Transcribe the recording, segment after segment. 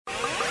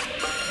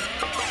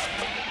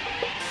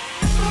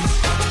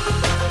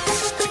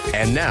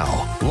And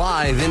now,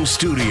 live in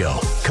studio,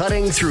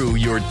 cutting through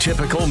your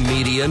typical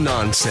media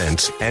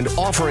nonsense and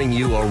offering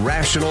you a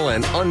rational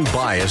and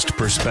unbiased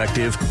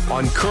perspective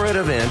on current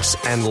events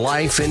and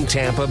life in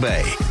Tampa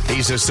Bay.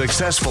 He's a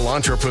successful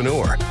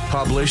entrepreneur,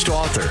 published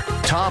author,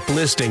 top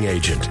listing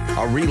agent,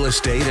 a real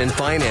estate and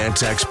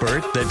finance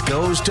expert that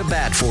goes to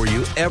bat for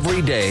you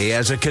every day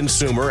as a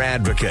consumer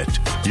advocate.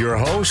 Your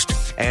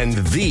host and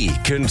the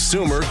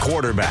consumer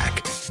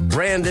quarterback,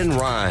 Brandon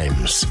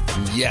Rhymes.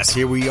 Yes,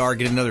 here we are,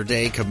 getting another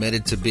day committed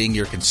to being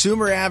your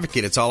consumer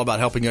advocate. It's all about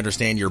helping you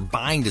understand your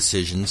buying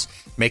decisions,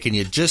 making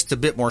you just a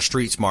bit more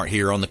street smart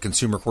here on the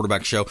Consumer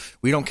Quarterback Show.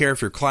 We don't care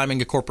if you're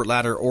climbing a corporate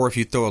ladder or if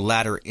you throw a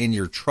ladder in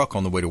your truck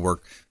on the way to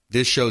work.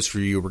 This show's for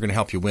you. We're going to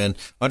help you win,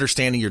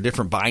 understanding your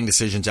different buying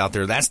decisions out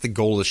there. That's the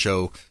goal of the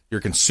show,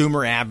 your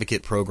consumer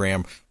advocate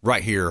program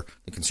right here,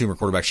 the Consumer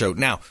Quarterback Show.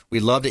 Now,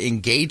 we'd love to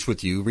engage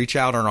with you. Reach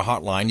out on our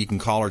hotline. You can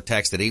call or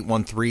text at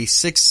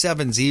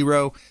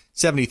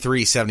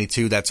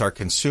 813-670-7372. That's our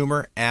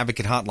consumer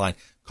advocate hotline.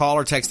 Call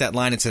or text that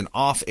line. It's an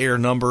off-air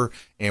number,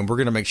 and we're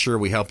going to make sure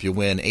we help you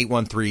win.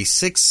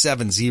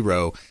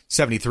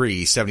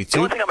 813-670-7372. The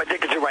only thing I'm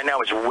addicted to right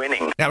now is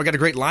winning. Now, we got a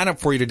great lineup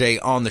for you today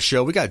on the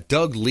show. We got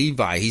Doug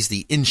Levi. He's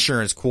the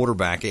insurance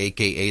quarterback,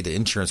 a.k.a. the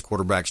insurance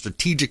quarterback,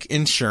 strategic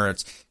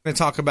insurance. We're going to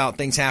talk about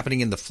things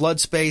happening in the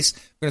flood space.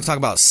 We're going to talk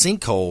about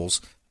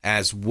sinkholes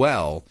as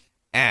well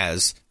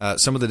as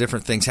some of the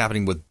different things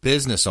happening with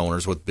business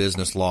owners, with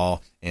business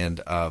law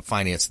and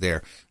finance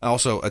there.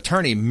 Also,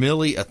 attorney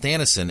Millie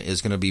Athanason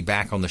is going to be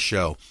back on the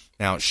show.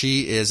 Now,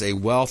 she is a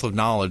wealth of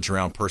knowledge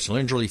around personal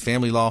injury,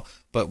 family law,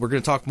 but we're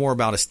going to talk more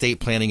about estate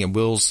planning and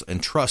wills and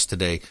trust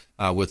today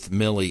with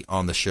Millie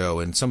on the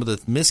show, and some of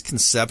the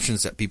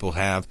misconceptions that people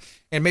have,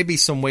 and maybe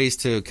some ways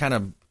to kind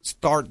of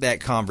start that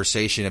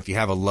conversation if you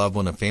have a loved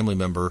one, a family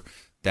member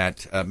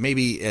that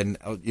maybe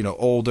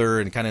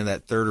older and kind of in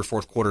that third or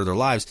fourth quarter of their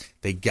lives,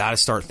 they got to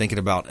start thinking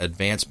about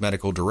advanced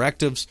medical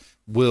directives,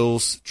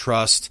 wills,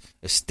 trust,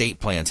 estate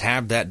plans.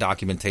 Have that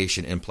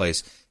documentation in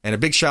place. And a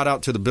big shout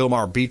out to the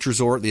Bilmar Beach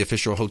Resort, the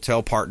official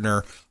hotel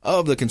partner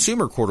of the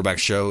Consumer Quarterback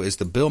Show is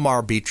the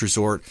Bilmar Beach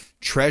Resort,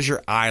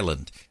 Treasure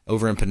Island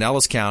over in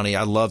Pinellas County.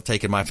 I love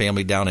taking my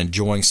family down,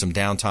 enjoying some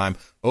downtime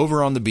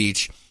over on the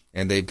beach.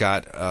 And they've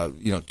got,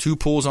 2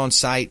 pools on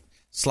site,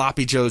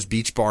 Sloppy Joe's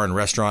Beach Bar and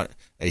Restaurant,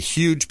 a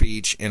huge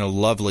beach, and a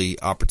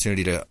lovely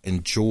opportunity to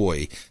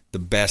enjoy the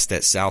best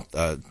that South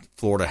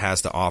Florida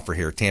has to offer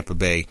here, Tampa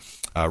Bay,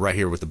 right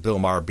here with the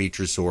Bilmar Beach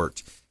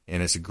Resort.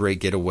 And it's a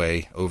great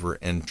getaway over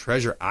in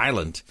Treasure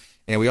Island.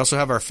 And we also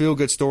have our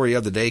feel-good story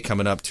of the day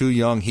coming up. 2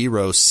 young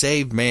heroes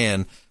saved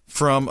man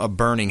from a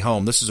burning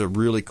home. This is a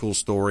really cool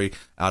story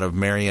out of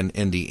Marion,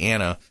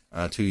 Indiana.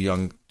 2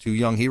 young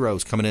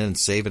heroes coming in and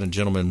saving a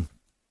gentleman.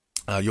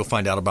 You'll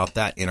find out about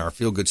that in our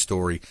feel-good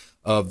story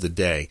of the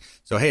day.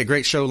 So, hey, a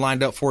great show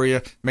lined up for you.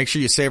 Make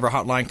sure you save our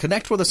hotline.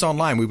 Connect with us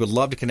online. We would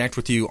love to connect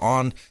with you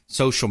on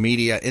social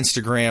media,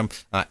 Instagram,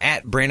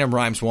 at Brandon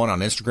Rhymes 1 on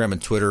Instagram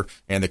and Twitter,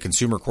 and the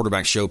Consumer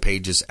Quarterback Show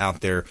pages out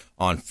there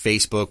on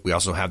Facebook. We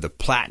also have the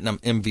Platinum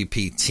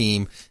MVP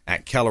team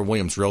at Keller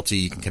Williams Realty.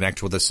 You can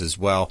connect with us as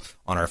well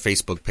on our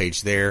Facebook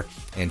page there,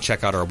 and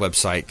check out our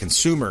website,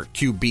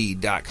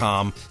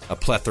 consumerqb.com. A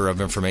plethora of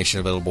information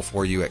available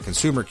for you at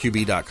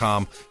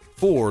consumerqb.com.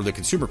 for the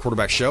Consumer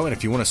Quarterback Show. And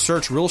if you want to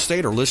search real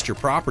estate or list your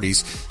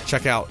properties,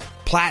 check out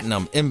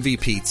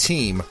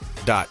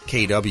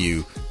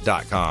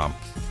platinummvpteam.kw.com.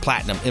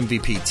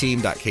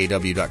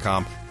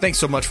 platinummvpteam.kw.com. Thanks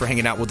so much for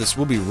hanging out with us.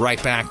 We'll be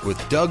right back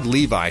with Doug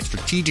Levi,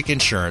 Strategic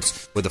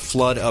Insurance, with a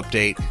flood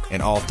update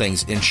and all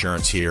things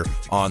insurance here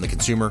on the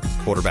Consumer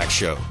Quarterback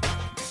Show.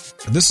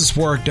 This is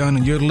Warwick Dunn,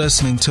 and you're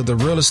listening to the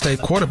Real Estate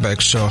Quarterback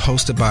Show,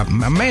 hosted by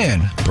my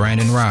man,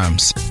 Brandon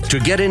Rhymes. To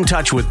get in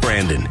touch with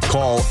Brandon,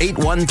 call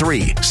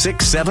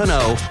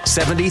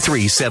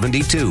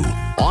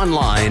 813-670-7372.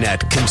 Online at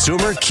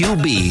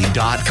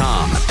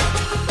consumerqb.com.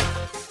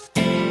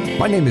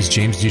 My name is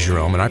James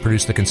DeJerome, and I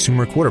produce the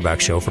Consumer Quarterback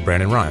Show for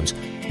Brandon Rhymes.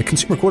 The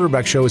Consumer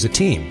Quarterback Show is a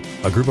team,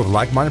 a group of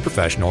like-minded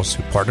professionals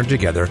who partner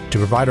together to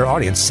provide our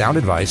audience sound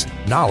advice,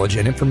 knowledge,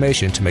 and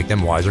information to make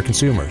them wiser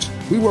consumers.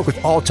 We work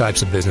with all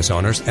types of business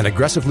owners and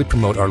aggressively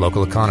promote our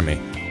local economy.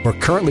 We're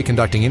currently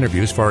conducting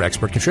interviews for our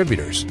expert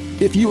contributors.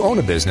 If you own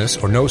a business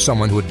or know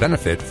someone who would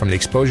benefit from the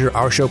exposure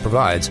our show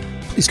provides,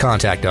 please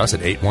contact us at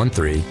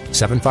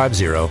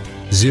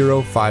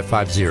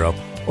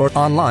 813-750-0550 or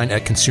online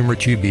at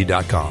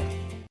consumerqb.com.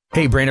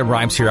 Hey, Brandon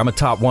Rhymes here. I'm a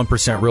top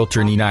 1% realtor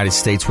in the United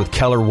States with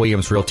Keller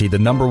Williams Realty, the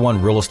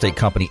 #1 real estate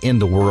company in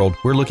the world.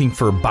 We're looking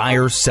for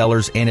buyers,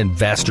 sellers, and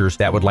investors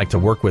that would like to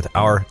work with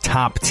our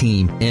top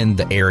team in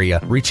the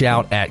area. Reach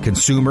out at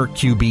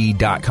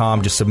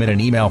consumerqb.com. Just submit an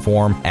email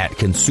form at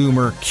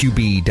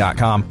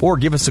consumerqb.com or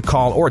give us a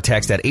call or a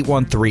text at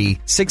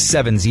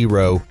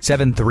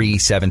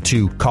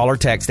 813-670-7372. Call or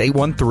text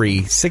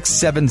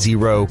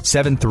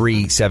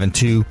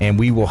 813-670-7372, and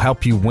we will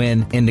help you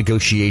win in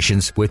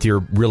negotiations with your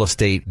real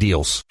estate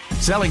deals.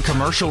 Selling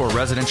commercial or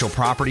residential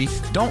property?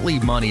 Don't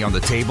leave money on the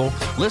table.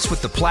 List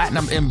with the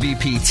Platinum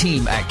MVP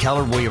team at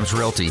Keller Williams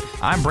Realty.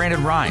 I'm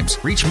Brandon Rhymes.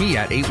 Reach me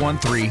at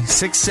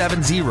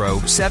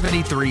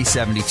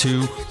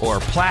 813-670-7372 or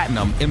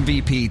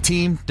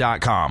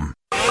PlatinumMVPteam.com.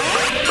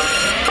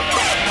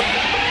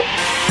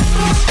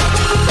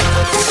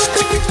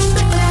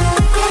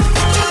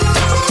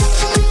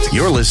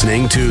 You're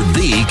listening to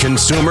The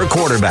Consumer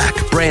Quarterback,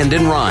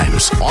 Brandon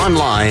Rhymes,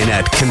 online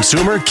at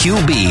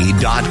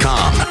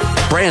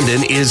ConsumerQB.com.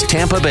 Brandon is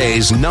Tampa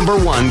Bay's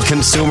 #1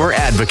 consumer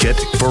advocate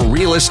for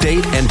real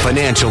estate and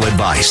financial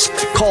advice.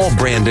 Call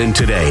Brandon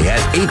today at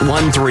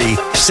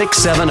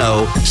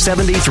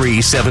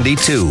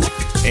 813-670-7372.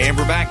 And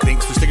we're back.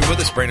 Thanks for sticking with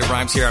us. Brandon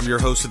Rhymes here. I'm your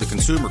host of the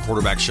Consumer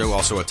Quarterback Show,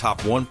 also a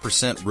top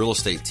 1% real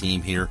estate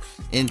team here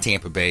in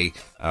Tampa Bay,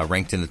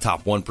 ranked in the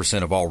top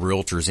 1% of all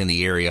realtors in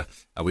the area.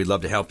 We'd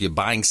love to help you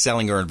buying,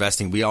 selling, or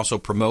investing. We also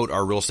promote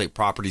our real estate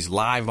properties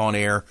live on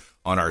air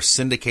on our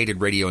syndicated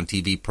radio and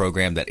TV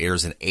program that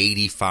airs in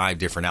 85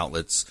 different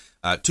outlets.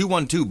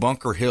 212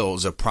 Bunker Hill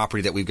is a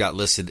property that we've got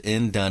listed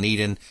in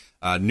Dunedin.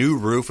 New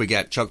roof. We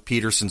got Chuck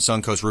Peterson,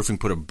 Suncoast Roofing,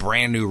 put a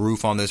brand new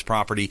roof on this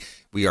property.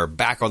 We are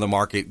back on the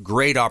market.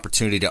 Great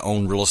opportunity to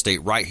own real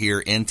estate right here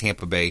in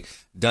Tampa Bay.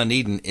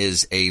 Dunedin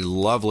is a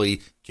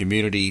lovely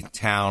community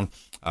town.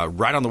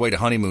 Right on the way to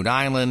Honeymoon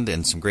Island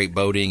and some great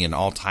boating and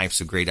all types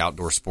of great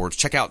outdoor sports.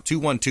 Check out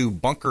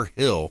 212 Bunker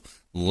Hill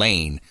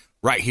Lane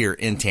right here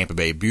in Tampa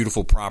Bay.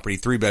 Beautiful property,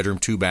 3-bedroom,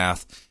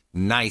 2-bath,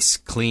 nice,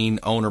 clean,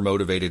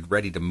 owner-motivated,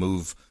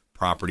 ready-to-move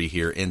property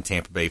here in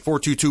Tampa Bay.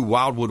 422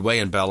 Wildwood Way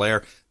in Bel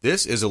Air.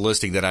 This is a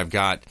listing that I've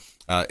got.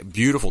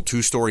 Beautiful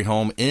 2-story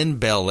home in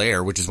Bel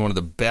Air, which is one of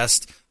the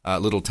best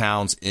little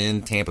towns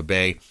in Tampa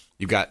Bay.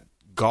 You've got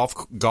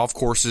golf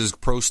courses,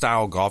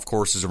 pro-style golf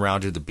courses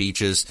around you, the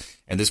beaches,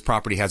 and this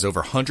property has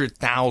over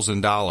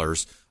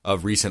 $100,000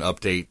 of recent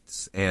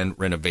updates and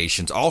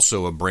renovations.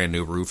 Also a brand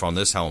new roof on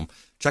this home.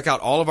 Check out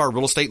all of our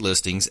real estate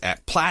listings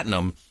at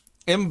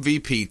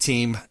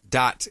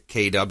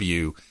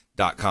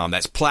PlatinumMVPteam.kw.com.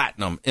 That's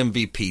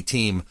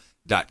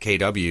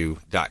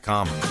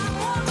PlatinumMVPteam.kw.com.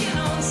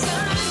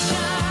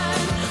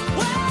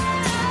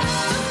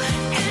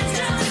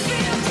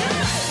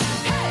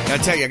 I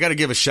tell you, I got to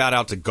give a shout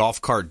out to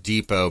Golf Cart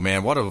Depot,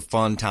 man. What a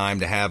fun time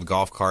to have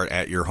golf cart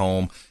at your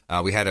home.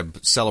 We had a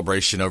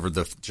celebration over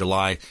the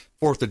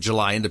 4th of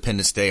July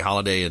Independence Day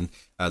holiday, and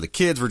the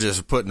kids were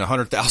just putting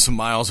 100,000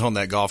 miles on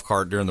that golf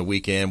cart during the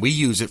weekend. We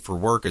use it for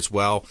work as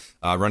well,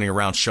 running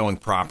around showing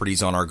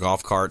properties on our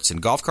golf carts.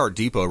 And Golf Cart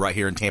Depot right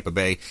here in Tampa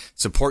Bay.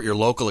 Support your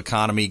local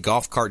economy,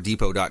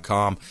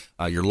 golfcartdepot.com.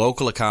 Your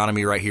local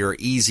economy right here,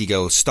 Easy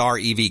Go, Star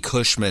EV,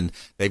 Cushman.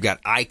 They've got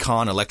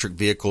Icon electric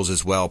vehicles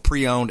as well,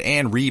 pre-owned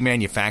and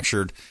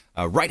remanufactured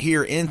right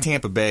here in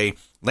Tampa Bay.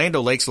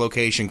 Lando Lakes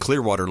location,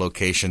 Clearwater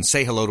location.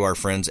 Say hello to our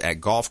friends at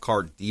Golf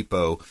Cart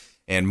Depot.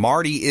 And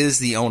Marty is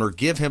the owner.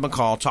 Give him a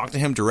call. Talk to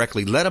him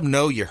directly. Let him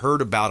know you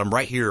heard about him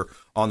right here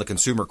on the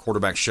Consumer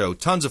Quarterback Show.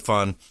 Tons of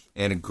fun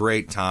and a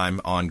great time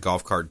on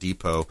Golf Cart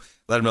Depot.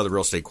 Let him know the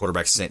real estate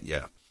quarterback sent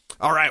you.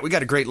 All right, we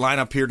got a great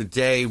lineup here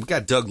today. We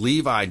got Doug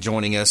Levi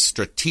joining us,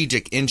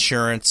 Strategic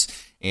Insurance,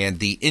 and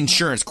the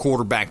insurance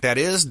quarterback. That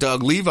is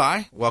Doug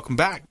Levi. Welcome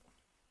back.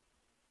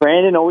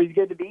 Brandon, always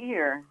good to be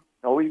here.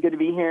 Always good to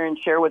be here and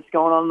share what's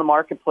going on in the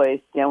marketplace.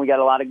 Again, we got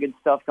a lot of good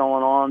stuff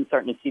going on,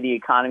 starting to see the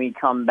economy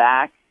come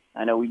back.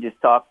 I know we just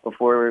talked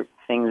before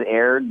things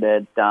aired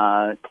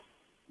that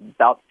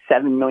about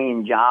 7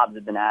 million jobs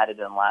have been added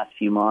in the last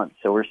few months.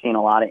 So we're seeing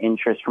a lot of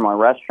interest from our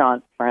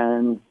restaurant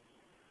friends,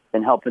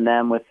 been helping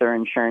them with their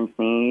insurance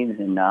needs.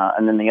 And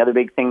then the other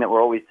big thing that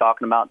we're always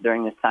talking about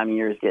during this time of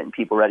year is getting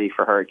people ready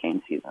for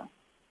hurricane season.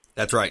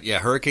 That's right. Yeah,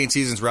 hurricane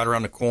season's right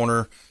around the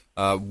corner.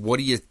 What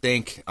do you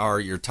think are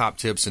your top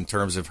tips in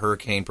terms of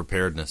hurricane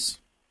preparedness?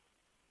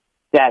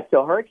 Yeah,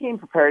 so hurricane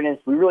preparedness,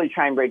 we really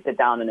try and break that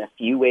down in a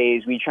few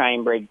ways. We try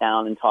and break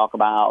down and talk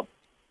about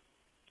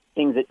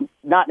things that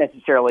not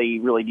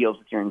necessarily really deals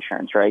with your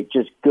insurance, right?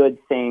 Just good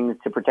things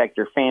to protect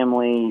your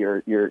family,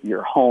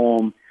 your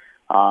home,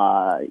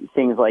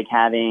 things like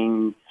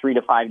having 3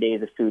 to 5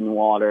 days of food and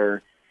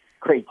water,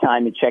 great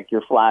time to check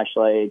your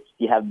flashlights,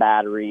 do you have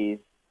batteries,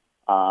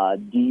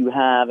 do you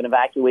have an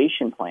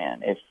evacuation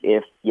plan?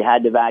 If you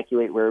had to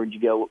evacuate, where would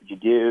you go, what would you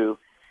do?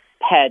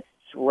 Pets,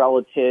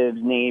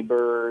 relatives,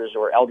 neighbors,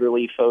 or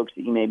elderly folks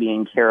that you may be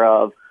in care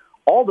of,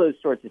 all those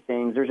sorts of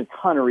things. There's a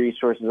ton of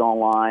resources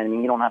online. I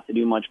mean, you don't have to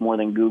do much more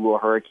than Google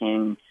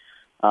hurricane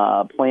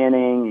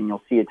planning, and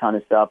you'll see a ton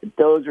of stuff. But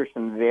those are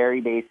some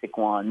very basic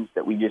ones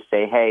that we just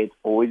say, hey, it's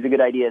always a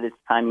good idea this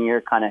time of year,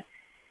 kind of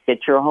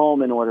get your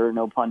home in order,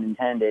 no pun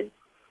intended.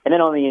 And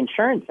then on the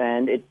insurance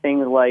end, it's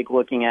things like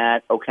looking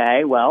at,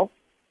 okay, well,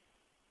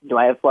 do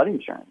I have flood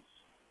insurance?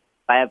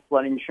 If I have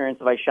flood insurance,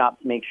 if I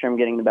shop to make sure I'm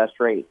getting the best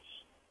rates.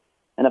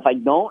 And if I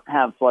don't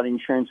have flood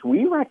insurance,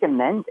 we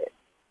recommend it.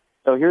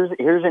 So here's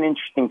an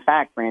interesting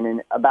fact,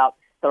 Brandon. About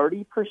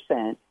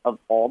 30% of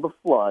all the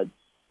floods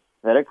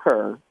that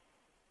occur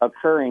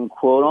in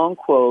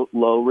quote-unquote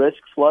low-risk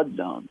flood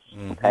zones.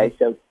 Mm-hmm. Okay,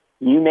 so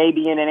you may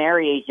be in an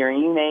area here,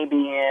 you may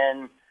be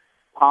in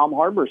Palm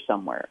Harbor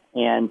somewhere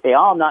and say,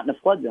 oh, I'm not in a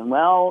flood zone.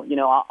 Well,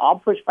 I'll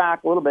push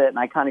back a little bit, and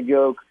I kind of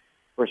joke,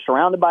 we're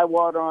surrounded by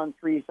water on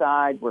three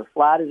sides, we're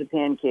flat as a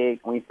pancake,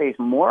 and we face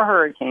more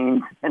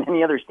hurricanes than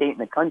any other state in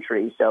the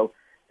country. So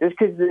just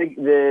because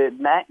the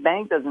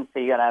bank doesn't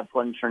say you got to have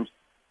flood insurance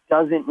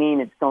doesn't mean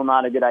it's still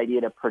not a good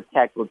idea to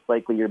protect what's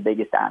likely your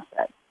biggest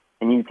asset.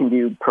 And you can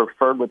do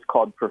what's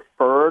called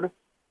preferred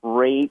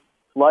rate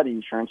flood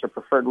insurance or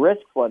preferred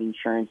risk flood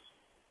insurance,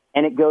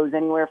 and it goes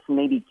anywhere from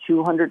maybe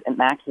 $200 and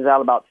maxes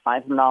out about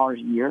 $500 a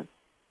year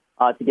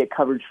to get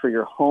coverage for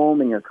your home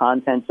and your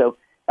content. So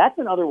that's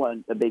another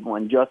one, a big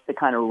one, just to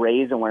kind of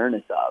raise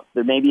awareness of.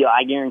 There may be,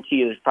 I guarantee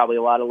you, there's probably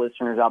a lot of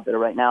listeners out there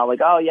right now like,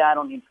 oh, yeah, I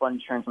don't need flood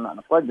insurance, I'm not in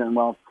a flood zone.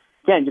 Well,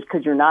 again, just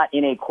because you're not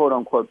in a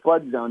quote-unquote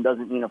flood zone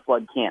doesn't mean a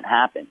flood can't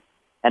happen.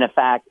 And in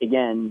fact,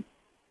 again,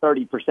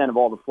 30% of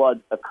all the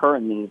floods occur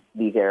in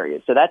these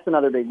areas. So that's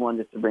another big one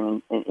just to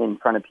bring in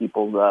front of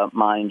people's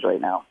minds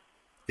right now.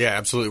 Yeah,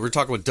 absolutely. We're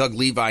talking with Doug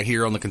Levi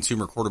here on the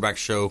Consumer Quarterback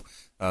Show.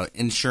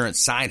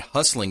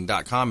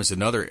 InsuranceSideHustling.com is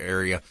another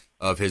area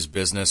of his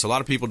business. A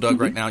lot of people,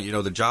 Doug, right now,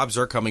 the jobs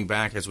are coming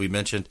back, as we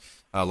mentioned.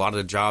 A lot of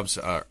the jobs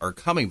are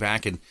coming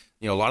back, and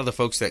a lot of the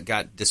folks that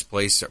got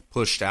displaced,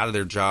 pushed out of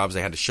their jobs,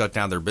 they had to shut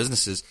down their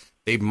businesses.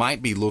 They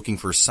might be looking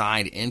for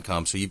side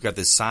income. So you've got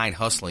this side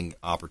hustling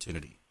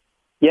opportunity.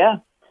 Yeah.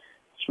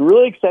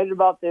 Really excited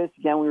about this.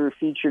 Again, we were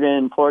featured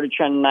in Florida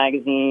Trend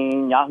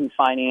Magazine, Yahoo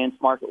Finance,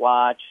 Market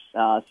Watch.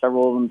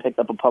 Several of them picked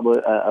up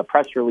a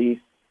press release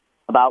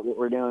about what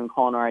we're doing,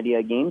 calling our idea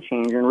a game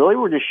changer. And really,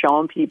 we're just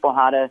showing people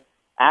how to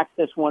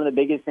access one of the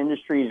biggest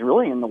industries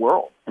really in the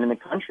world and in the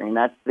country, and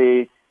that's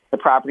the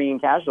property and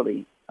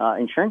casualty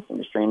insurance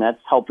industry. And that's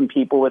helping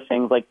people with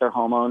things like their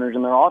homeowners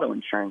and their auto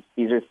insurance.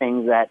 These are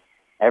things that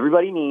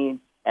everybody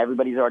needs.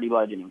 Everybody's already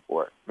budgeting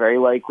for it. Very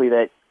likely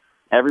that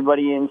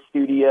everybody in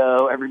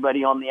studio,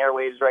 everybody on the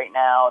airwaves right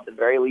now, at the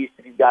very least,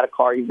 if you've got a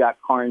car, you've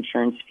got car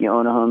insurance. If you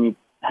own a home, you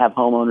have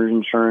homeowners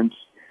insurance.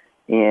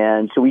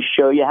 And so we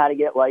show you how to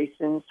get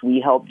licensed. We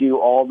help do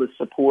all the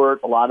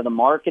support, a lot of the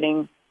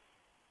marketing.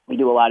 We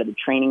do a lot of the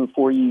training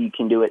for you. You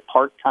can do it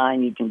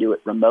part-time. You can do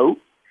it remote.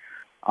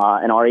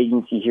 And our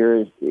agency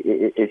here is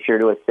here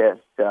to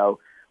assist. So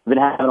we've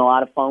been having a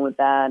lot of fun with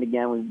that.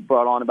 Again, we've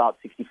brought on about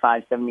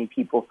 65, 70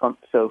 people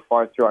so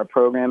far through our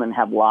program and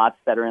have lots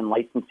that are in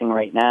licensing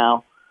right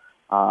now.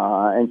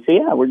 And so,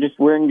 yeah,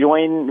 we're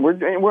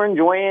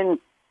enjoying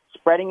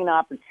spreading an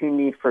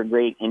opportunity for a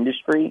great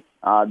industry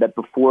that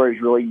before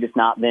has really just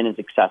not been as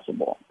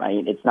accessible,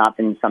 right? It's not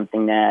been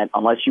something that,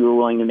 unless you were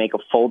willing to make a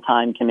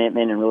full-time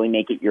commitment and really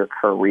make it your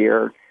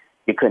career,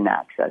 you couldn't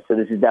access. So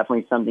this is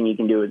definitely something you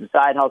can do as a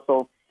side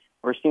hustle.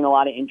 We're seeing a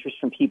lot of interest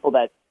from people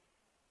that,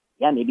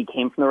 maybe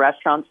came from the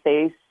restaurant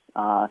space,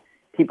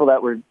 people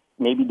that were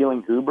maybe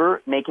doing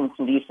Uber, making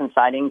some decent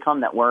side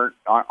income that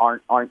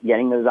aren't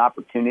getting those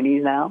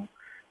opportunities now,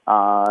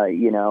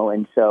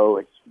 and so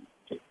it's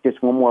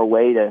just one more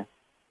way to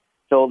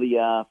fill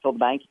the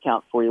bank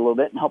account for you a little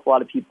bit and help a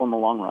lot of people in the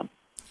long run.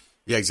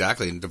 Yeah,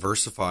 exactly, and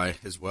diversify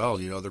as well.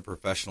 Other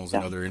professionals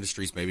in other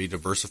industries maybe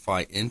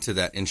diversify into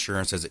that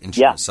insurance as an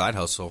insurance side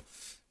hustle.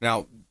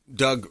 Now,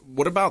 Doug,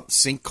 what about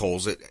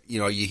sinkholes?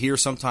 You hear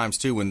sometimes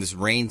too when this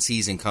rain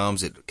season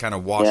comes, it kind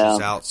of washes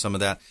out some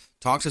of that.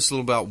 Talk to us a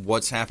little about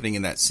what's happening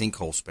in that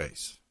sinkhole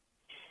space.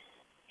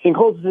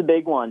 Sinkholes is a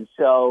big one.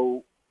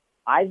 So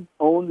I've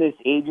owned this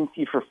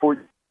agency for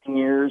 14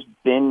 years,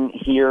 been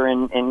here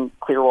in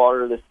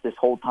Clearwater this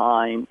whole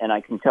time, and I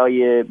can tell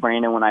you,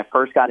 Brandon, when I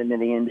first got into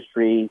the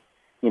industry,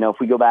 if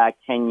we go back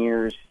 10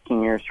 years,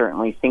 15 years,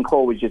 certainly,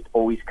 sinkhole was just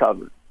always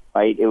covered,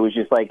 right? It was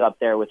just like up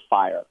there with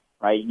fire,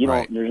 right?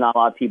 There's not a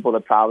lot of people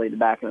that probably at the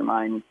back of their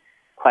mind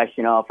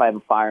question, if I have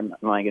a fire, am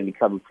I going to be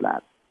covered for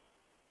that?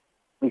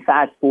 We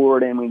fast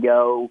forward and we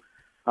go,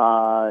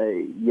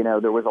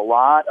 there was a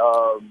lot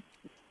of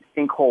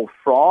sinkhole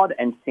fraud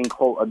and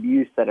sinkhole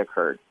abuse that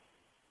occurred.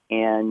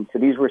 And so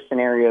these were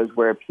scenarios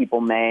where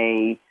people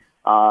may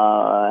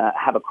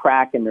have a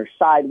crack in their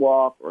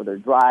sidewalk or their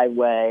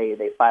driveway.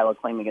 They file a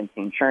claim against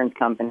the insurance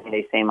company.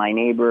 They say, my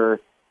neighbor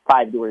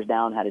 5 doors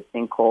down had a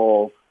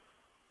sinkhole.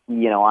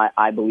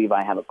 I believe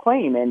I have a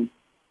claim. And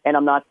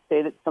I'm not to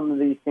say that some of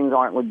these things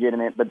aren't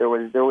legitimate, but there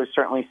was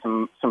certainly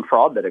some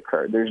fraud that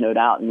occurred. There's no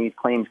doubt. And these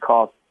claims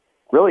cost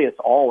really us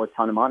all a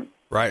ton of money.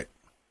 Right.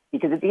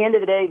 Because at the end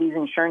of the day, these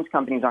insurance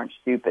companies aren't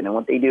stupid. And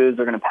what they do is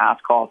they're going to pass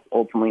costs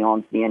ultimately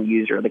on to the end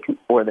user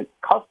or the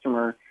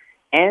customer,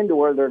 and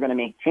or they're going to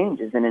make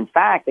changes. And in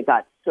fact, it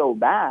got so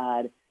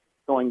bad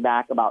going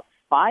back about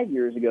 5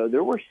 years ago,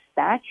 there were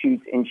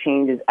statutes and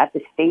changes at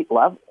the state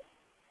level.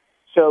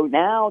 So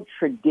now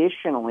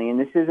traditionally, and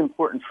this is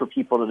important for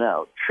people to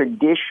know,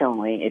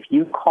 traditionally, if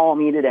you call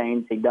me today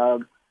and say,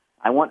 Doug,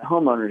 I want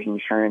homeowners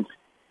insurance,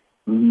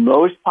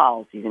 most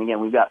policies, and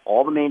again, we've got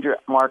all the major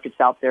markets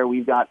out there.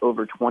 We've got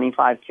over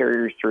 25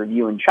 carriers to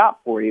review and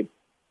shop for you.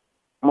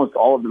 Almost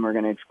all of them are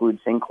going to exclude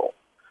sinkhole.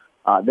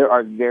 There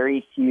are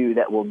very few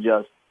that will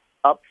just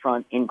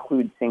upfront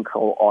include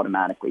sinkhole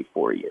automatically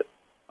for you.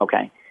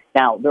 Okay.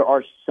 Now, there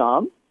are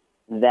some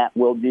that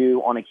will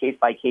do on a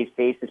case-by-case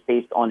basis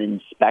based on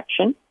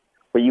inspection,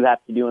 where you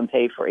have to do and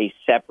pay for a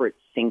separate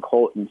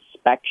sinkhole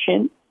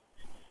inspection.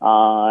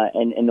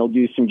 And they'll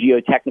do some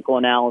geotechnical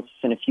analysis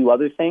and a few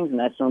other things, and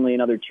that's normally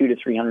another $200 to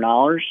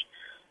 $300.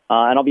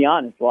 And I'll be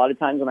honest, a lot of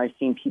times when I've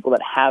seen people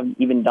that have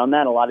even done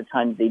that, a lot of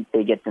times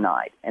they get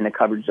denied and the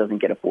coverage doesn't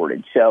get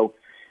afforded. So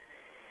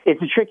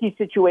it's a tricky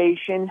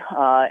situation.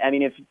 I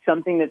mean, if it's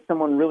something that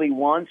someone really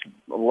wants,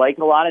 like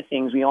a lot of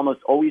things, we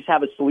almost always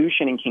have a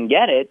solution and can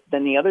get it.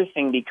 Then the other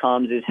thing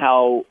becomes is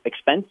how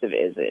expensive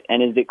is it,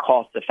 and is it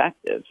cost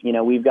effective? You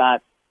know, we've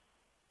got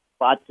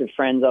lots of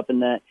friends up in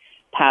the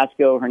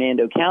Pasco,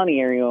 Hernando County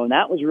area, and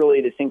that was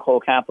really the sinkhole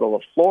capital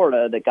of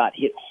Florida that got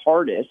hit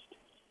hardest.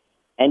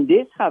 And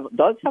this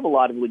does have a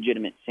lot of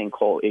legitimate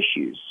sinkhole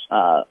issues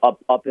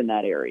up in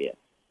that area.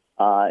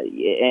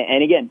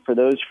 And again, for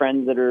those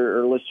friends that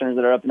are or listeners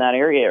that are up in that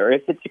area, or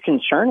if it's a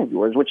concern of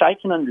yours, which I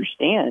can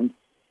understand,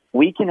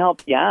 we can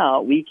help you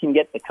out. We can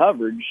get the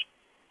coverage.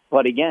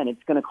 But again,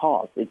 it's going to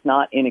cost. It's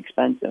not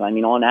inexpensive. I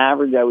mean, on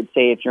average, I would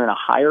say if you're in a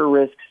higher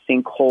risk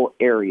sinkhole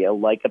area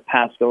like a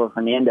Pasco or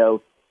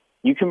Hernando,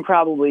 you can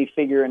probably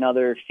figure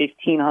another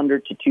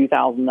 $1,500 to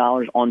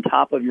 $2,000 on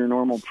top of your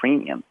normal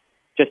premium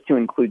just to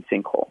include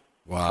sinkhole.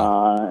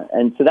 Wow.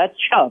 And so that's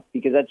tough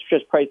because that's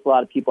just priced a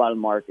lot of people out of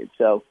the market.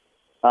 So,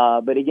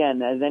 but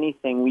again, as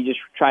anything, we just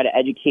try to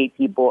educate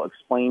people,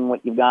 explain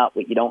what you've got,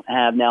 what you don't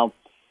have. Now,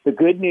 the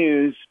good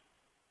news,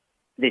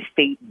 the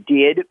state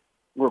did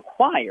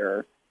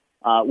require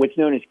what's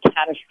known as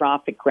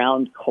catastrophic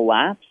ground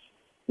collapse.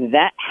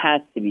 That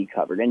has to be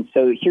covered. And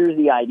so here's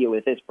the idea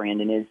with this,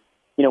 Brandon, is,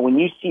 you know, when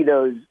you see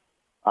those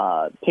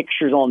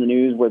pictures on the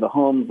news where the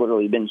home's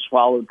literally been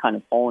swallowed, kind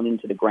of fallen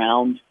into the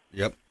ground,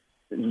 yep,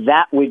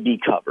 that would be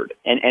covered.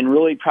 And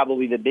really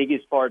probably the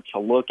biggest part to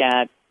look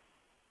at,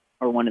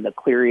 or one of the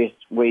clearest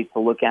ways to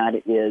look at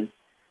it, is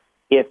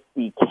if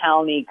the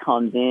county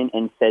comes in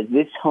and says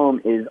this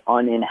home is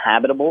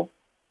uninhabitable.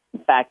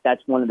 In fact,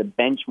 that's one of the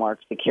benchmarks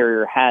the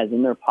carrier has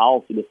in their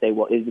policy to say,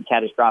 well, is the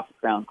catastrophic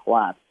ground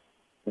collapse?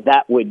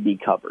 That would be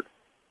covered.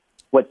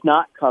 What's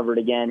not covered,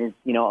 again, is,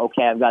 you know,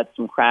 okay, I've got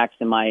some cracks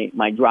in my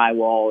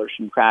drywall or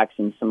some cracks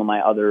in some of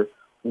my other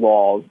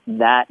walls.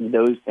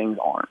 Those things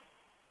aren't.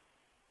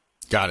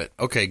 Got it.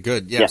 Okay,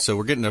 good. Yeah, so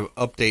we're getting an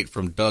update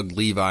from Doug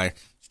Levi,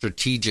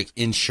 Strategic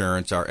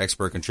Insurance, our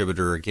expert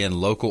contributor. Again,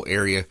 local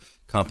area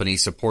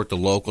companies support the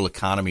local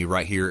economy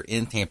right here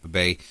in Tampa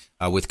Bay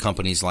with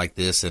companies like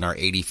this and our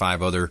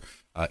 85 other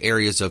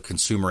areas of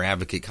consumer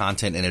advocate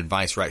content and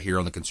advice right here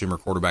on the Consumer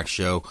Quarterback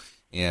Show.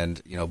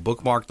 And, you know,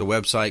 bookmark the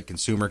website,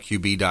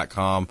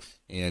 consumerqb.com,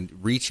 and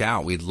reach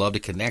out. We'd love to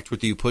connect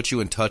with you, put you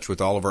in touch with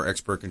all of our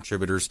expert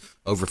contributors,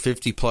 over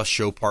 50-plus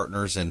show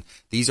partners, and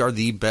these are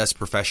the best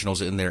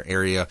professionals in their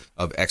area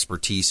of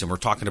expertise. And we're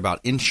talking about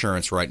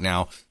insurance right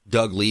now.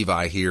 Doug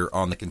Levi here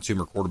on the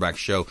Consumer Quarterback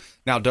Show.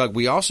 Now, Doug,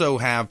 we also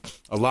have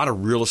a lot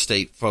of real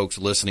estate folks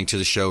listening to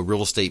the show,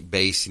 real estate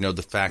based. You know,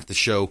 the fact the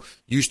show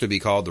used to be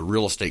called the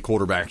Real Estate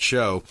Quarterback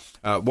Show.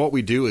 What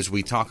we do is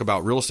we talk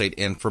about real estate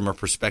and from a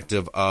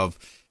perspective of,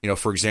 you know,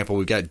 for example,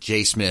 we've got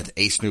Jay Smith,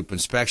 A Snoop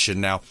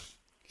Inspection. Now,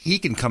 he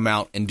can come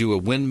out and do a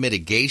wind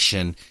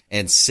mitigation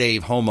and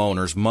save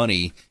homeowners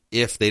money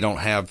if they don't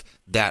have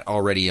that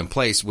already in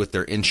place with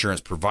their insurance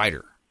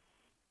provider.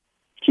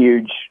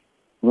 Huge.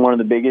 One of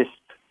the biggest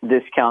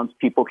discounts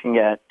people can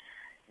get.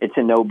 It's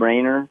a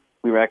no-brainer.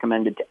 We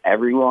recommend it to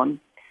everyone.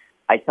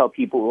 I tell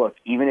people, look,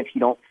 even if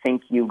you don't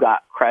think you've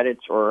got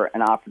credits or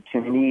an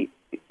opportunity,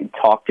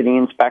 talk to the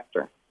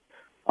inspector.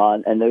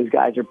 And those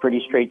guys are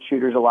pretty straight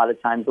shooters. A lot of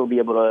times they'll be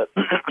able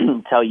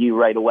to tell you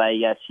right away,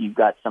 yes, you've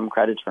got some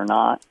credits or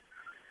not.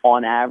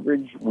 On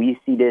average, we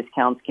see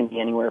discounts can be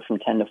anywhere from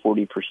 10 to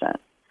 40%.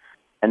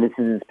 And this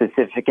is a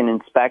specific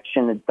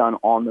inspection that's done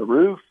on the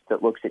roof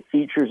that looks at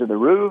features of the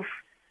roof.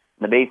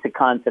 The basic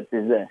concept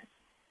is this.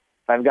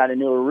 If I've got a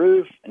newer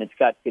roof and it's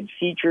got good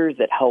features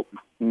that help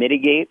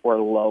mitigate or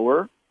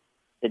lower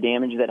the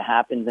damage that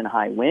happens in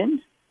high wind,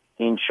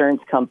 the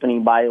insurance company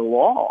by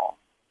law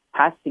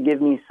has to give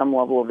me some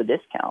level of a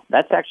discount.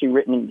 That's actually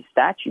written in the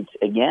statutes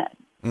again.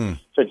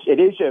 So it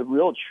is a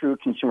real true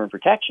consumer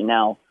protection.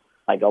 Now,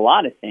 like a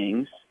lot of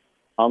things,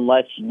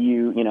 unless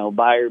you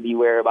buyer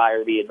beware,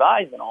 buyer be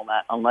advised and all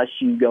that, unless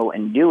you go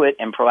and do it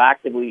and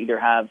proactively either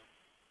have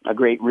a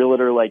great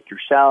realtor like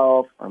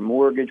yourself or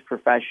mortgage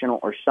professional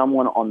or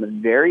someone on the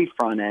very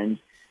front end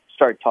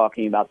start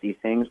talking about these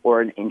things,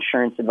 or an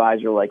insurance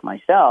advisor like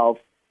myself,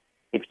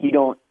 if you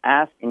don't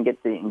ask and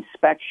get the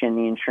inspection,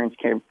 the insurance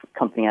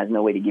company has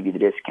no way to give you the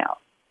discount,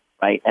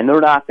 right? And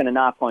they're not going to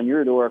knock on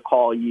your door,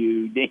 call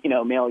you,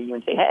 mail you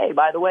and say, hey,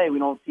 by the way, we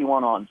don't see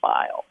one on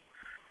file.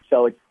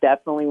 So it's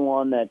definitely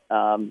one that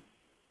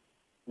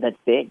that's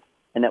big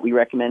and that we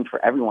recommend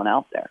for everyone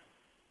out there.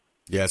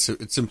 Yeah, so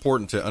it's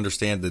important to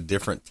understand the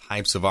different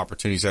types of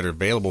opportunities that are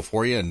available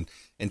for you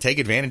and take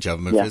advantage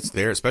of them if it's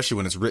there, especially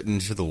when it's written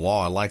into the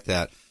law. I like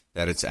that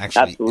it's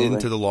actually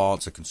into the law.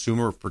 It's a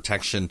consumer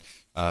protection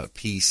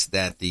piece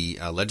that the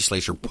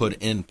legislature put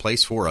in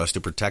place for us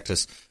to protect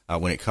us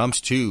when it comes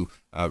to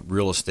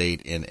real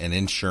estate and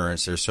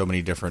insurance. There's so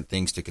many different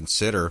things to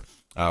consider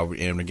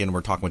And again,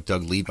 we're talking with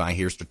Doug Levi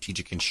here.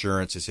 Strategic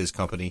Insurance is his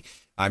company.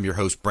 I'm your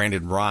host,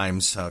 Brandon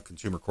Rhymes,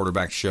 Consumer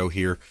Quarterback Show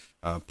here,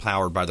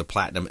 powered by the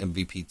Platinum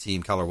MVP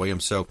team, Keller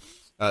Williams. So,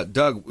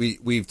 Doug,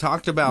 we've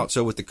talked about,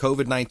 so with the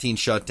COVID-19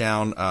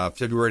 shutdown,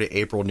 February to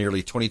April,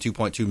 nearly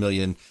 22.2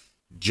 million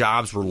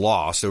jobs were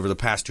lost. Over the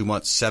past 2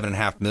 months,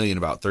 7.5 million,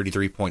 about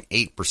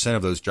 33.8%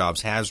 of those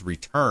jobs has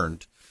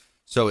returned.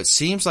 So it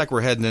seems like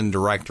we're heading in the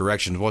right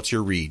direction. What's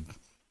your read?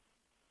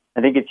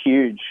 I think it's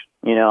huge.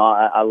 You know,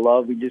 I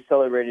love, we just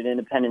celebrated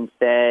Independence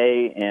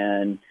Day,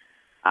 and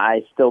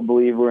I still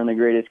believe we're in the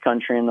greatest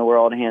country in the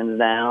world, hands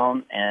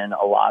down. And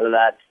a lot of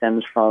that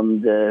stems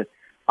from the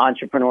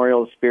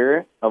entrepreneurial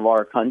spirit of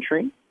our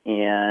country.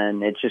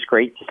 And it's just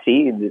great to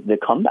see the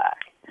comeback,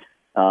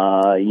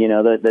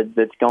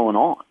 that's going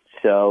on.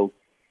 So,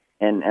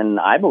 and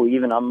I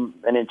believe, and I'm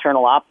an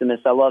eternal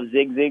optimist. I love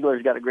Zig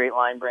Ziglar's got a great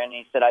line, Brandon.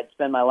 He said, "I'd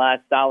spend my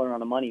last dollar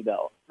on a money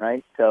belt,"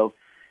 right? So,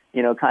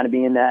 kind of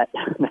being that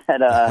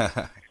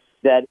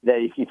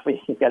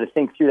you got to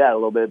think through that a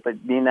little bit,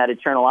 but being that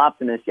eternal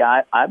optimist,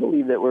 I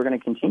believe that we're going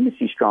to continue to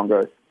see strong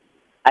growth.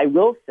 I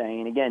will say,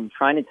 and again,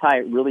 trying to tie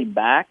it really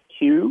back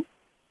to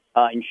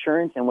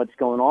insurance and what's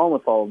going on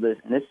with all of this,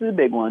 and this is a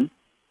big one.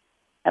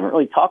 I haven't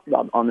really talked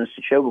about on this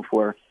show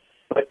before,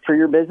 but for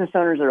your business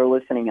owners that are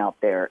listening out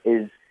there,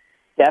 is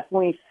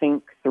definitely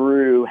think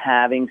through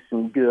having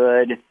some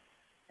good,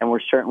 and we're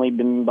certainly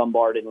been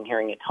bombarded and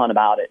hearing a ton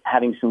about it,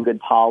 having some good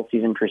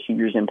policies and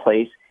procedures in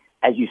place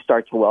as you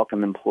start to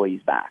welcome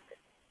employees back,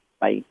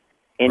 right?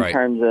 In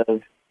terms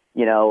of,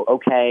 you're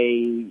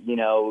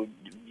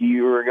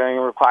going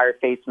to require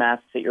face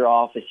masks at your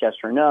office, yes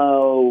or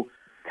no,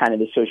 kind of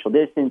the social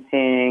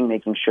distancing,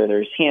 making sure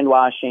there's hand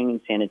washing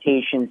and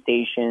sanitation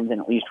stations,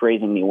 and at least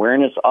raising the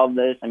awareness of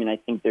this. I mean, I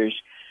think there's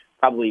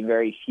probably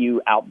very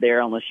few out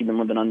there, unless you've been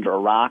living under a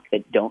rock,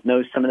 that don't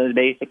know some of those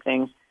basic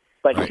things.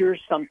 But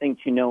here's something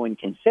to know and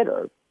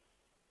consider.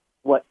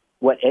 And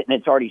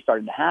it's already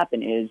started to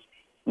happen, is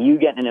you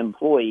get an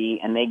employee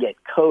and they get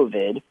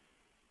COVID,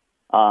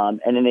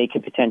 and then they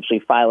could potentially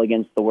file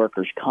against the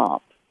workers'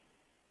 comp.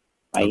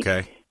 Right?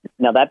 Okay.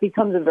 Now, that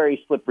becomes a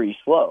very slippery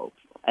slope.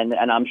 And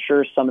I'm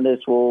sure some of this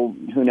will,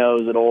 who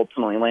knows, it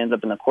ultimately lands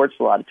up in the courts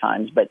a lot of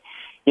times. But,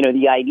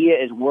 the idea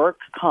is work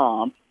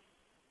comp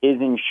is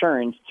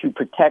insurance to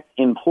protect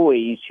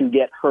employees who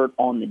get hurt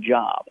on the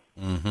job,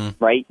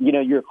 right?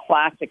 Your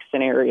classic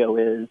scenario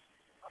is,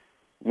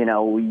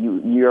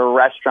 you're a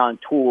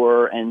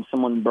restaurateur and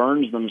someone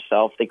burns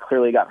themselves. They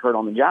clearly got hurt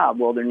on the job.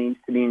 Well, there needs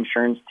to be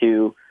insurance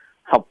to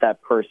help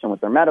that person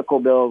with their medical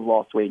bills,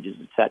 lost wages,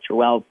 et cetera.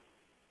 Well,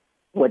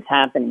 what's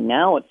happening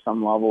now at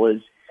some level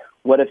is,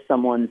 what if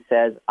someone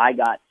says, I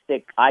got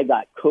sick, I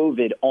got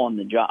COVID on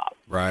the job.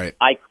 Right.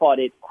 I caught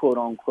it, quote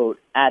unquote,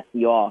 at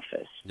the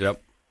office.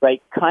 Yep.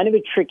 Right. Kind of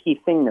a tricky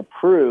thing to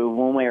prove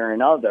one way or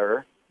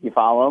another. You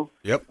follow?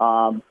 Yep.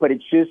 But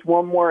it's just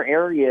one more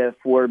area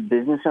for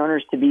business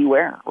owners to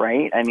beware,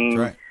 right? I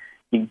mean,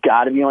 you've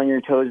got to be on your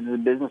toes as a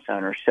business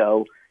owner.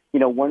 So,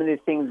 one of the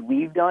things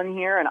we've done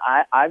here, and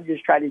I've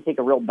just tried to take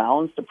a real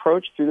balanced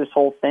approach through this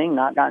whole thing,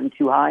 not gotten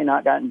too high,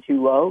 not gotten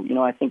too low.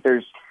 I think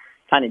there's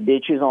kind of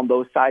ditches on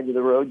both sides of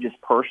the road,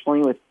 just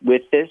personally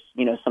with this.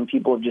 Some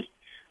people have just,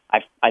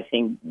 I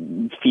think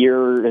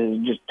fear has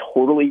just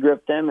totally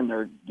gripped them, and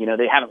they're,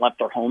 they haven't left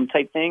their home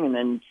type thing. And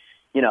then,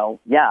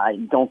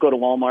 don't go to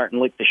Walmart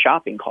and lick the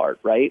shopping cart,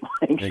 right?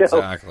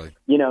 Exactly.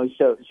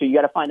 So you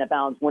got to find that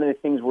balance. One of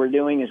the things we're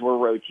doing is we're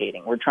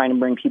rotating. We're trying to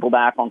bring people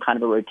back on kind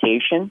of a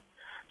rotation,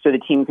 so the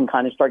team can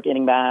kind of start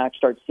getting back,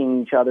 start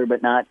seeing each other,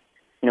 but not,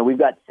 we've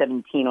got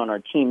 17 on our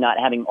team, not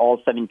having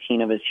all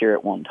 17 of us here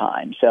at one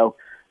time. So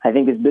I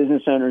think as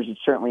business owners, it's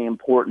certainly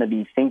important to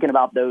be thinking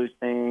about those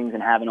things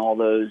and having all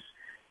those,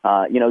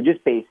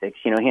 just basics,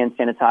 hand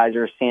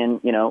sanitizer,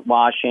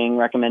 washing,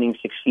 recommending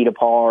 6 feet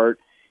apart,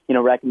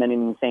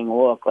 recommending and saying,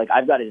 look, like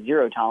I've got a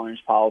zero tolerance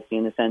policy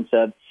in the sense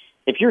of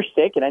if you're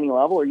sick at any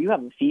level or you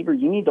have a fever,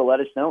 you need to let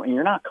us know and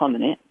you're not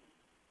coming in.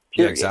 Period.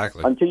 Yeah,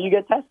 exactly. Until you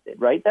get tested,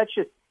 right? That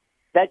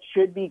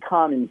should be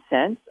common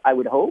sense, I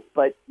would hope,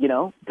 but,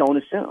 don't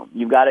assume.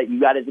 You've got to,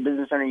 as a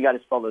business owner, you got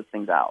to spell those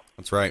things out.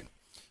 That's right.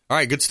 All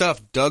right, good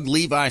stuff. Doug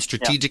Levi,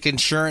 Strategic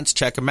Insurance.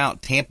 Check him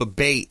out,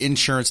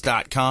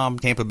 TampaBayInsurance.com,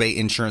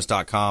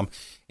 TampaBayInsurance.com.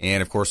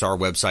 And, of course, our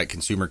website,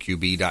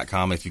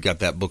 ConsumerQB.com, if you've got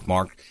that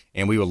bookmarked.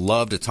 And we would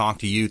love to talk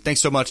to you.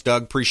 Thanks so much,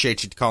 Doug.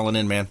 Appreciate you calling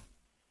in, man.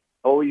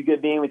 Always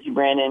good being with you,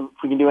 Brandon.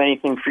 If we can do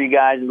anything for you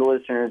guys and the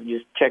listeners,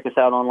 just check us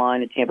out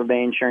online at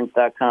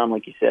TampaBayInsurance.com,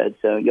 like you said.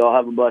 So y'all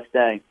have a blessed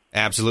day.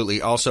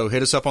 Absolutely. Also,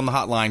 hit us up on the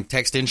hotline.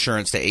 Text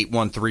insurance to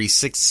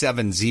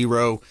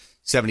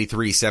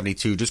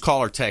 813-670-7372. Just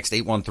call or text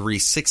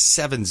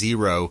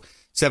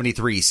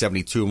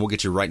 813-670-7372, and we'll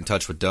get you right in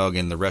touch with Doug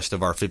and the rest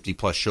of our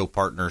 50-plus show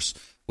partners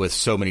with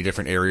so many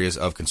different areas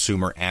of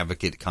consumer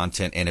advocate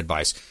content and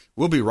advice.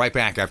 We'll be right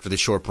back after this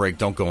short break.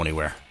 Don't go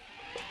anywhere.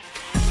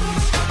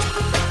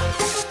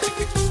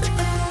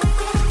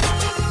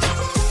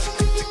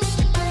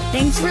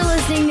 Thanks for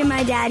listening to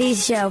my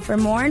daddy's show. For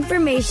more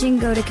information,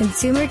 go to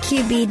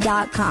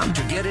consumerqb.com.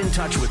 To get in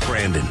touch with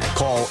Brandon,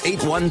 call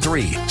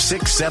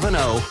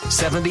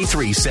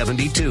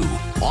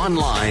 813-670-7372.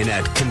 Online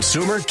at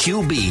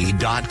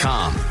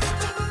consumerqb.com.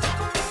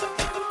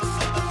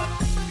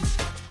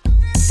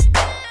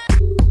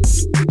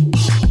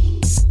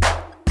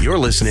 You're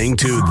listening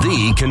to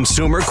the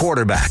consumer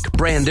quarterback,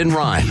 Brandon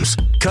Rhymes,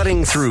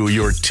 cutting through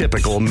your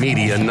typical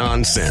media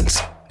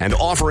nonsense and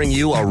offering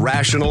you a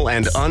rational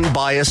and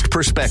unbiased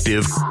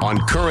perspective on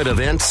current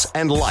events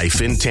and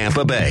life in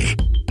Tampa Bay.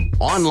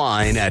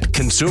 Online at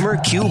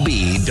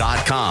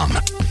consumerqb.com.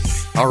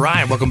 All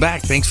right, welcome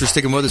back. Thanks for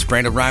sticking with us.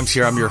 Brandon Rhymes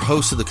here. I'm your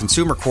host of the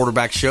Consumer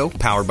Quarterback Show,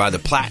 powered by the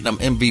Platinum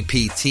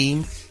MVP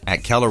team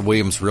at Keller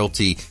Williams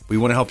Realty. We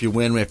want to help you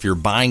win if you're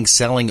buying,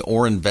 selling,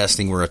 or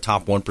investing. We're a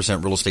top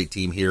 1% real estate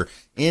team here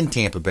in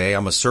Tampa Bay.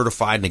 I'm a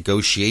certified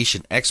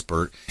negotiation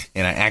expert,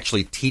 and I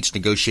actually teach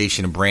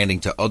negotiation and branding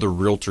to other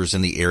realtors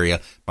in the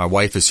area. My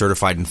wife is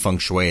certified in feng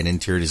shui and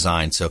interior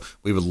design, so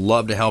we would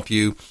love to help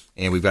you,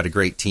 and we've got a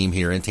great team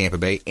here in Tampa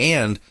Bay,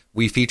 and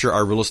we feature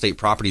our real estate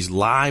properties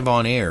live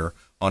on air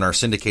on our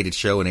syndicated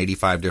show in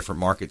 85 different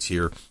markets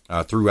here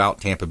throughout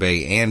Tampa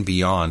Bay and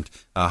beyond.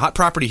 Hot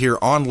property here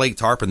on Lake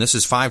Tarpon. This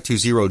is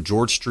 520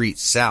 George Street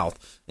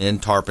South in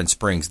Tarpon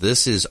Springs.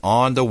 This is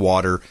on the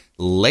water,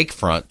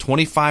 lakefront,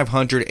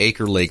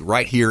 2,500-acre lake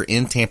right here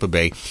in Tampa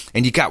Bay.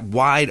 And you got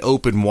wide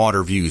open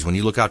water views. When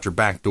you look out your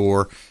back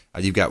door,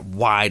 you've got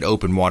wide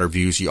open water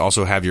views. You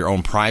also have your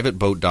own private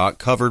boat dock,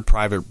 covered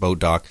private boat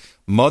dock,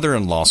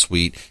 mother-in-law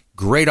suite.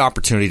 Great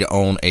opportunity to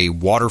own a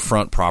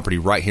waterfront property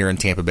right here in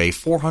Tampa Bay.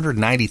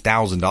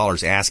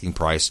 $490,000 asking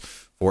price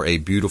for a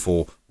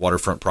beautiful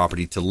waterfront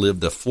property to live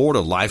the Florida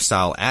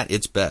lifestyle at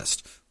its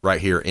best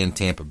right here in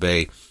Tampa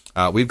Bay.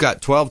 We've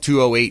got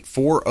 12208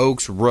 Four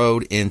Oaks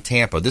Road in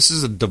Tampa. This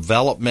is a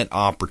development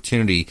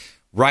opportunity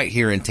right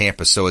here in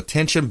Tampa. So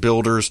attention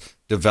builders,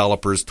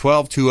 developers,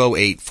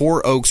 12208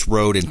 Four Oaks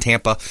Road in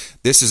Tampa.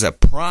 This is a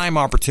prime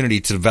opportunity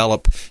to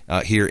develop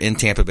here in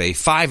Tampa Bay.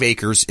 5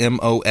 acres,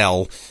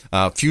 MOL.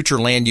 Future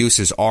land use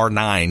is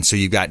R9, so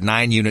you've got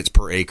 9 units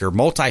per acre.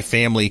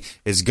 Multifamily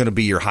is going to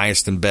be your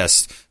highest and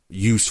best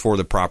use for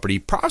the property.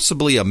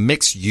 Possibly a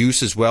mixed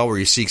use as well, where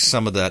you see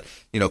some of that,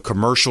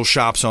 commercial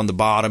shops on the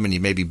bottom, and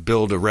you maybe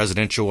build a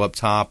residential up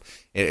top.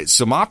 It's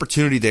some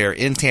opportunity there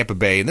in Tampa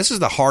Bay, and this is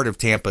the heart of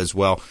Tampa as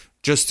well.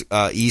 Just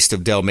east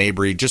of Del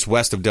Mabry, just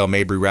west of Del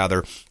Mabry,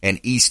 rather,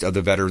 and east of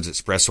the Veterans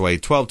Expressway,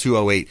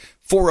 12208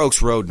 Four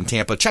Oaks Road in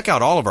Tampa. Check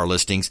out all of our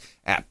listings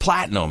at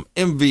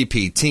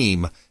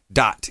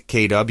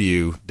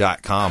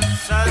platinummvpteam.kw.com.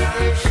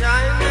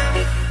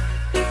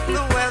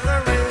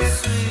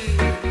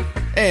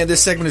 And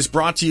this segment is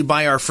brought to you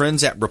by our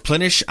friends at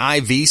Replenish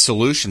IV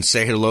Solutions.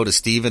 Say hello to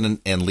Stephen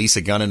and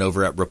Lisa Gunnan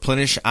over at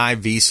Replenish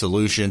IV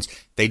Solutions.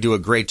 They do a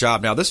great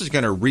job. Now, this is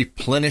going to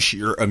replenish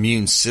your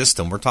immune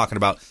system. We're talking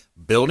about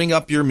building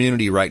up your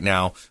immunity right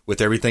now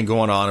with everything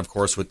going on, of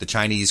course, with the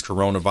Chinese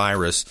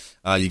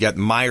coronavirus. You got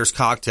Myers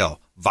Cocktail,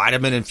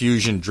 vitamin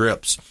infusion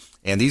drips,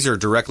 and these are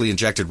directly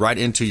injected right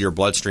into your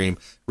bloodstream.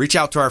 Reach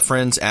out to our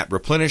friends at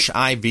Replenish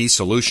IV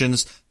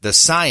Solutions, the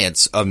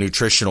science of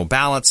nutritional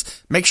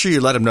balance. Make sure you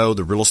let them know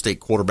the real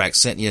estate quarterback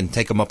sent you and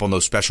take them up on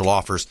those special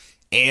offers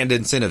and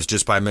incentives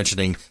just by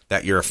mentioning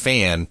that you're a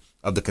fan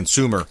of the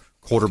Consumer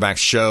Quarterback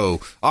Show.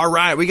 All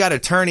right, we got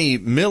attorney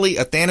Millie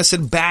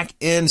Athanason back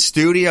in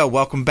studio.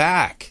 Welcome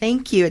back.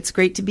 Thank you. It's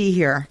great to be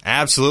here.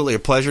 Absolutely, a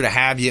pleasure to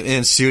have you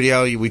in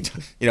studio. We've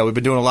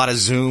been doing a lot of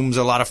Zooms,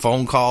 a lot of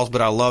phone calls,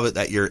 but I love it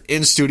that you're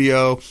in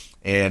studio,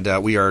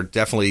 and we are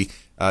definitely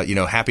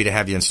happy to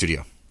have you in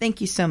studio.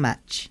 Thank you so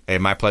much. Hey,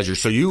 my pleasure.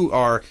 So you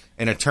are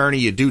an attorney.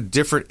 You do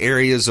different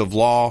areas of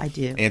law. I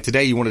do. And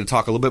today you wanted to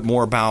talk a little bit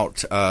more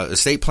about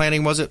estate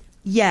planning, was it?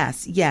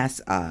 Yes.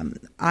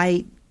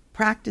 I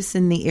practice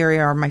in the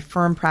area, or my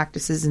firm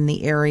practices in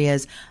the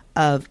areas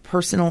of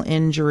personal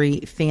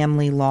injury,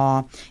 family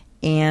law,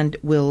 and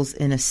wills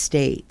and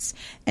estates.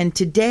 And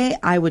today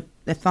I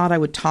thought I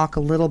would talk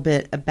a little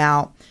bit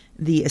about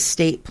the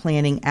estate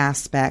planning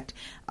aspect.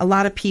 A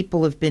lot of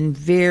people have been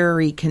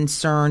very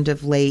concerned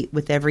of late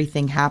with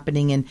everything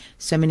happening and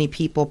so many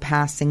people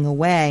passing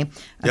away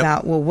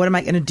about, well, what am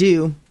I going to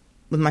do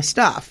with my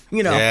stuff?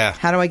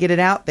 How do I get it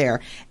out there?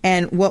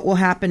 And what will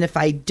happen if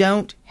I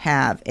don't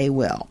have a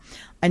will?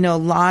 I know a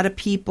lot of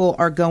people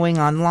are going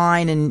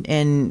online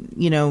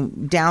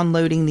and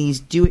downloading these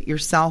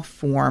do-it-yourself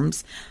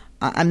forms.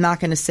 I'm not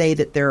going to say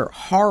that they're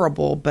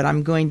horrible, but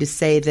I'm going to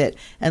say that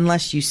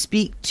unless you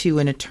speak to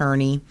an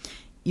attorney,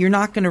 you're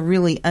not going to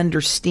really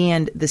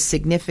understand the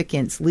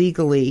significance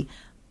legally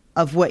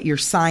of what you're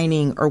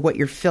signing or what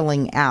you're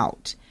filling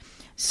out.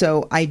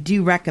 So I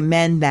do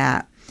recommend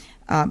that.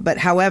 But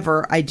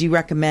however, I do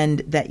recommend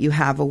that you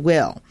have a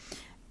will.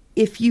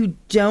 If you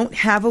don't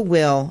have a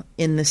will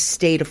in the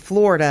state of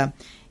Florida,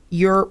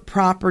 your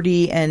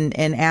property and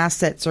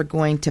assets are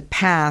going to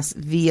pass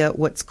via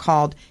what's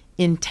called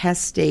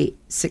intestate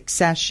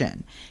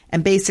succession.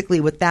 And basically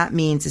what that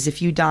means is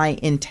if you die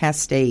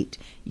intestate,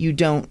 you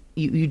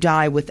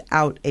die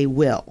without a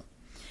will.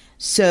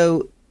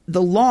 So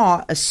the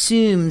law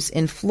assumes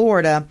in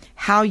Florida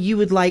how you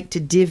would like to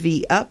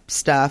divvy up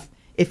stuff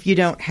if you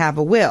don't have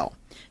a will.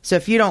 So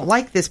if you don't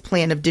like this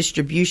plan of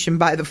distribution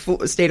by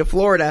the state of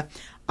Florida,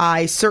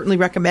 I certainly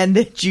recommend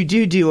that you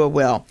do a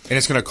will. And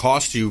it's going to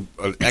cost you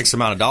X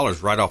amount of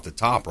dollars right off the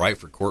top, right,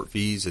 for court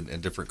fees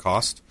and different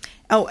costs?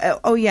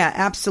 Oh, yeah,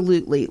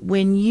 absolutely.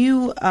 When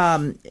you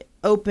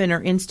open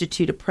or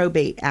institute a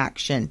probate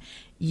action,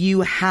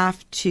 you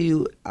have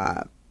to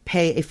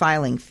pay a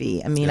filing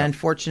fee. I mean,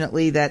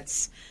 Unfortunately,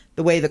 that's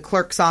the way the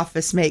clerk's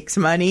office makes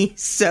money.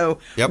 So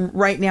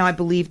right now, I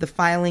believe the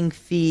filing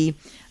fee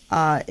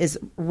is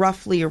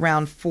roughly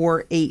around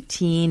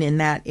 $418 in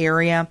that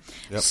area.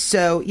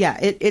 So,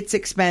 it's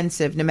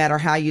expensive no matter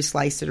how you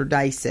slice it or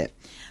dice it.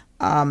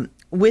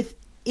 With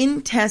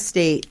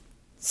intestate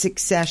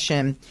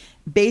succession,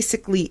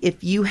 basically,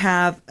 if you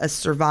have a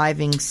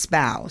surviving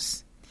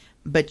spouse,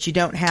 but you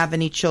don't have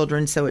any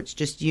children, so it's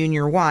just you and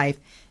your wife,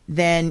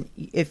 then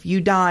if you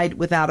died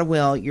without a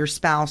will, your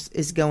spouse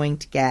is going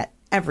to get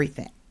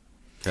everything.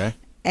 Okay.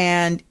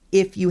 And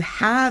if you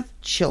have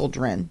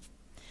children,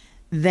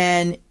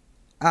 then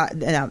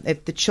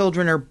if the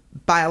children are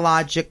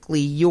biologically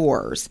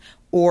yours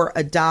or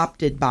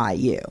adopted by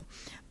you,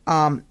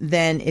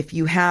 then if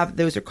you have,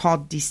 those are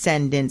called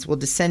descendants. Well,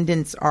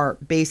 descendants are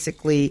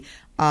basically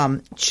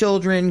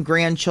children,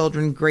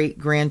 grandchildren,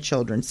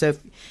 great-grandchildren. So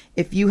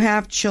if you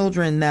have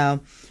children, though,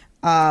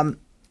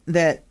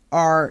 that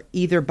are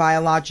either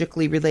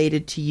biologically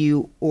related to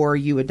you or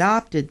you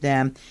adopted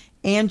them,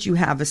 and you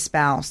have a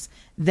spouse,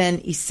 then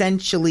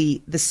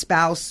essentially the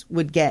spouse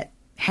would get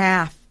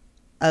half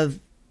of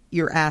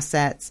your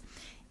assets,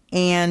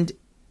 and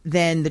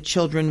then the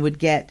children would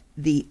get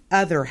the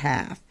other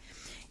half.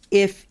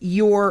 If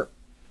your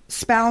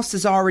spouse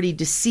is already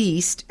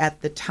deceased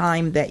at the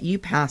time that you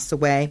pass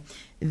away,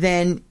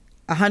 then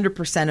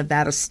 100% of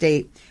that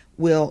estate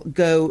will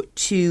go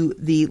to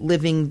the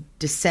living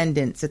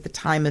descendants at the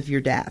time of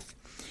your death.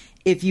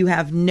 If you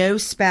have no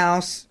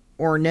spouse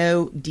or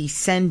no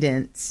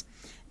descendants,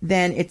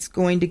 then it's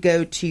going to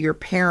go to your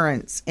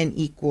parents in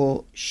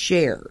equal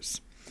shares.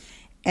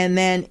 And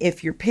then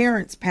if your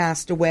parents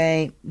passed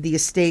away, the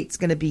estate's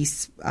going to be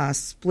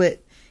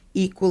split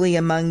equally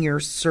among your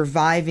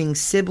surviving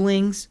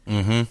siblings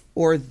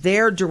or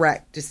their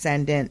direct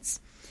descendants.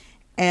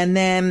 And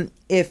then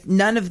if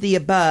none of the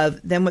above,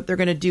 then what they're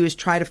going to do is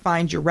try to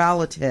find your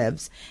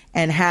relatives,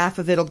 and half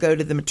of it will go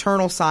to the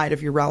maternal side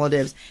of your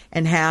relatives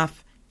and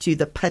half to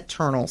the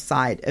paternal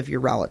side of your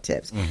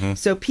relatives.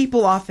 So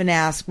people often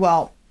ask,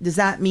 well, does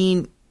that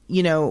mean,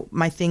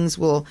 my things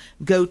will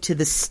go to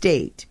the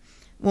state?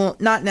 Well,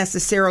 not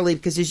necessarily,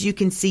 because as you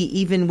can see,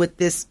 even with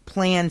this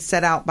plan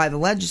set out by the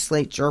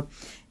legislature,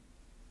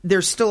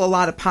 there's still a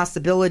lot of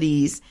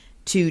possibilities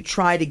to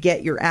try to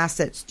get your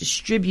assets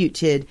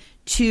distributed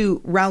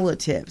to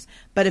relatives.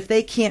 But if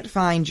they can't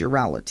find your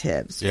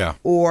relatives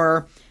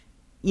or,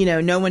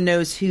 no one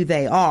knows who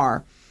they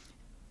are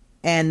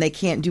and they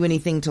can't do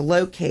anything to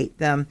locate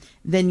them,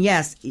 then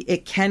yes,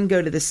 it can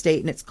go to the state,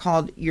 and it's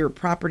called your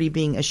property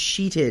being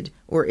escheated,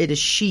 or it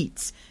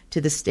escheats to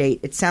the state.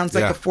 It sounds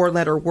like a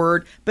 4-letter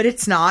word, but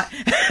it's not.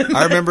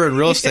 I remember in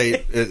real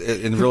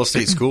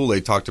estate school, they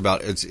talked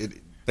about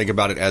think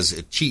about it as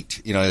a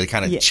cheat. They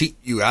kind of cheat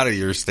you out of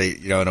your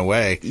state, in a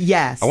way.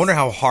 Yes. I wonder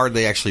how hard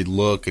they actually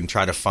look and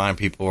try to find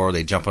people, or are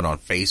they jumping on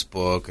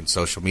Facebook and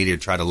social media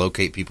to try to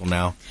locate people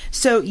now?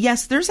 So,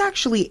 yes, there's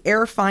actually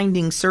air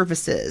finding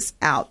services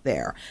out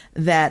there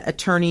that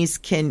attorneys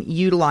can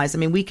utilize. I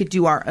mean, we could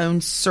do our own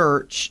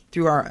search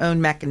through our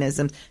own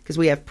mechanisms because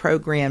we have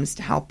programs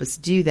to help us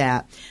do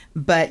that.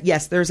 But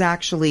yes, there's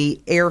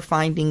actually air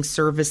finding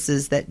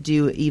services that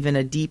do even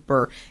a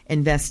deeper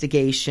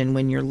investigation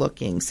when you're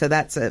looking. So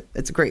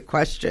it's a great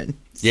question.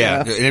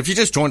 Yeah. And if you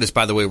just joined us,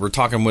 by the way, we're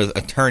talking with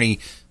attorney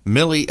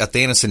Millie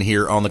Athanison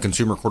here on the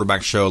Consumer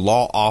Quarterback Show,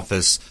 law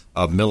office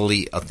of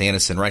Millie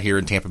Athanison right here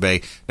in Tampa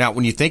Bay. Now,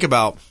 when you think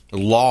about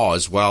law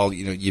as well,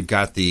 you've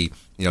got the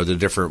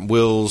different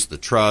wills, the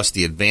trust,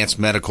 the advanced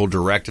medical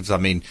directives. I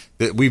mean,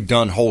 we've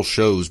done whole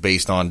shows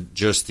based on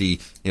just the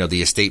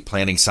estate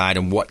planning side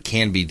and what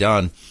can be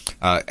done.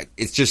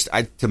 It's just,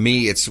 to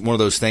me, it's one of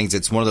those things.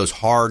 It's one of those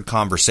hard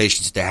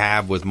conversations to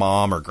have with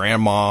mom or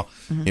grandma.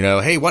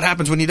 Hey, what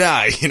happens when you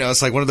die?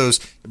 It's like one of those.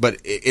 But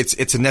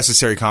it's a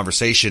necessary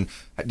conversation.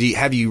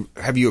 Have you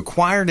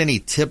acquired any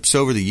tips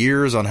over the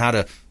years on how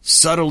to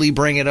subtly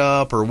bring it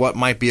up, or what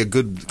might be a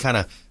good kind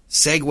of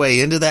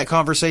segue into that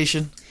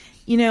conversation?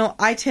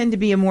 I tend to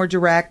be a more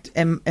direct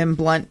and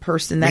blunt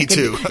person. Me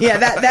too.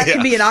 That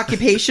could be an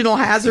occupational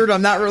hazard.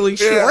 I'm not really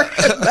sure.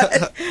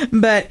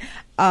 But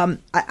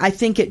I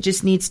think it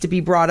just needs to be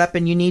brought up,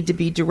 and you need to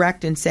be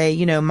direct and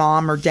say,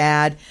 mom or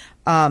dad,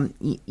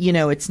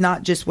 it's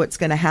not just what's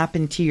going to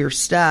happen to your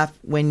stuff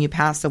when you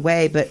pass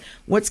away, but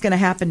what's going to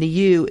happen to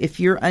you if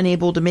you're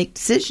unable to make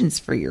decisions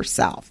for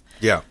yourself.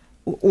 Yeah.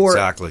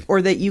 Exactly.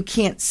 Or that you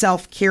can't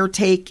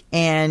self-caretake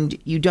and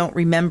you don't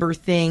remember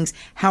things.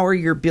 How are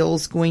your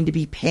bills going to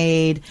be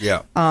paid?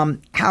 Yeah.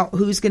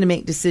 Who's going to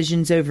make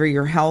decisions over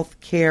your health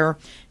care?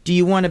 Do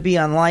you want to be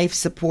on life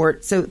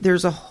support? So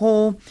there's a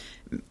whole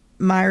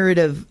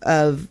myriad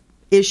of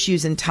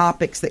issues and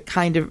topics that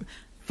kind of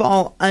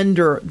fall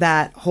under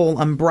that whole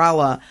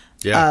umbrella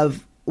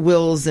of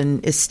wills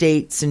and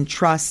estates and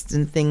trusts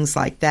and things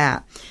like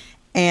that.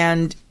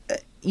 And,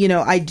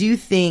 I do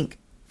think,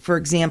 for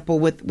example,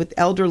 with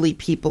elderly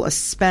people,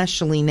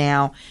 especially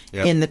now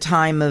in the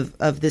time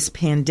of this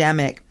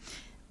pandemic,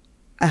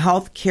 a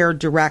health care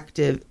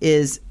directive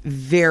is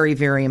very,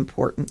 very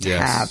important to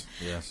have.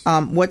 Yes.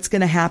 What's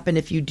going to happen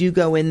if you do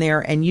go in there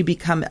and you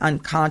become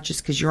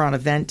unconscious because you're on a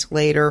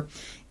ventilator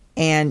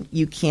and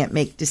you can't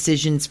make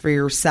decisions for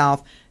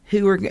yourself?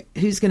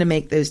 Who's going to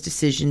make those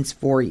decisions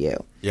for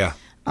you? Yeah.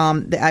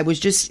 I was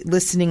just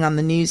listening on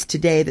the news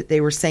today that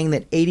they were saying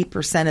that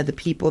 80% of the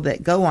people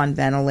that go on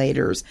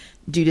ventilators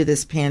due to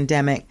this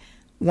pandemic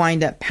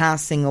wind up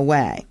passing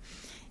away.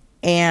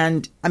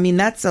 And I mean,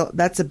 that's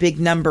a big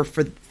number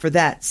for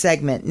that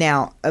segment.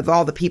 Now, of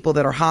all the people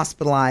that are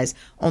hospitalized,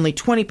 only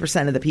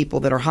 20% of the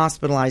people that are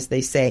hospitalized,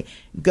 they say,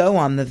 go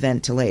on the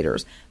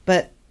ventilators.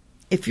 But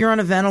if you're on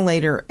a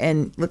ventilator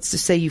and let's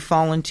just say you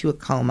fall into a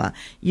coma,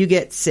 you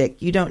get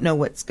sick, you don't know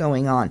what's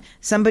going on,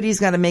 somebody's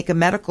got to make a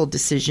medical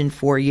decision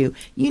for you.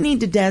 You need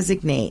to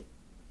designate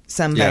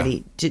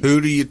somebody. Who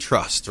do you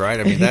trust, right?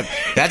 I mean,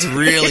 that's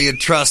really a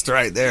trust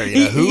right there.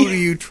 Who do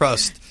you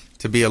trust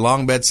to be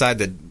along bedside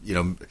that,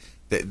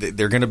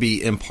 they're going to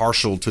be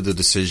impartial to the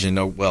decision?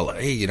 Oh, well,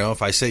 hey,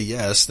 if I say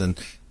yes, then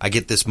I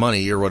get this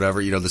money or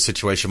whatever, the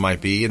situation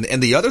might be.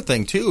 And the other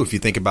thing, too, if you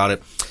think about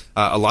it,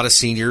 a lot of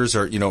seniors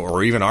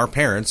or even our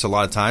parents, a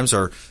lot of times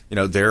are,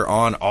 they're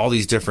on all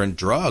these different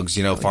drugs,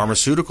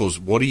 pharmaceuticals.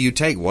 What do you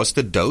take? What's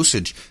the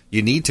dosage?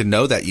 You need to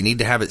know that. You need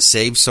to have it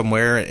saved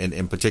somewhere,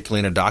 and particularly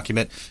in a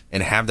document,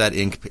 and have that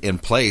in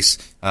place.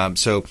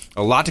 So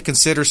a lot to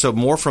consider. So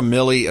more from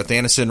Millie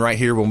Athanasson right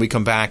here when we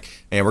come back,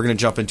 and we're going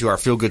to jump into our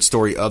feel-good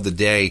story of the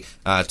day.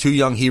 Two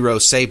young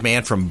heroes saved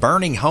man from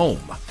burning home.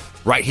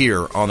 Right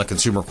here on the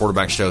Consumer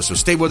Quarterback Show. So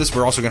stay with us.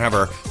 We're also going to have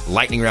our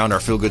lightning round, our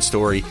feel-good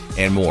story,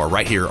 and more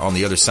right here on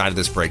the other side of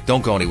this break.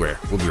 Don't go anywhere.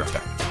 We'll be right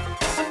back.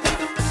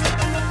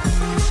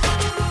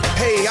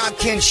 Hey, I'm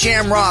Ken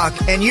Shamrock,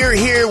 and you're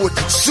here with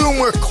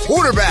Consumer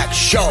Quarterback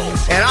Show.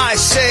 And I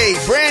say,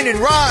 Brandon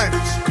Rhymes,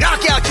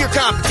 knock out your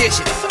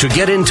competition. To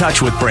get in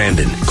touch with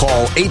Brandon,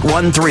 call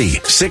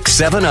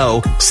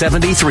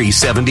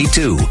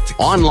 813-670-7372.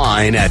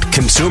 Online at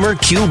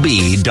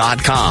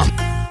consumerqb.com.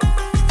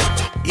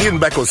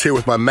 Ian Beckles here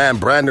with my man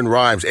Brandon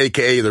Rhymes,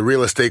 a.k.a. the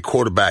real estate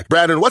quarterback.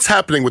 Brandon, what's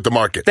happening with the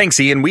market? Thanks,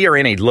 Ian. We are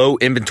in a low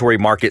inventory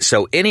market,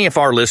 so any of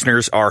our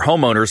listeners are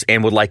homeowners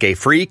and would like a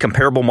free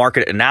comparable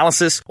market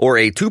analysis or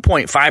a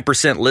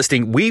 2.5%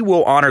 listing, we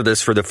will honor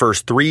this for the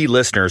first 3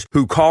 listeners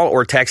who call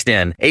or text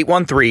in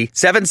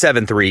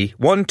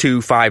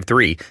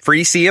 813-773-1253.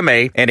 Free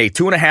CMA and a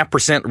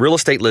 2.5% real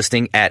estate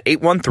listing at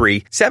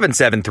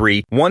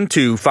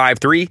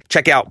 813-773-1253.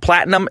 Check out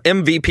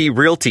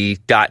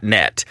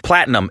PlatinumMVPRealty.net.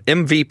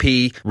 PlatinumMVPRealty.net.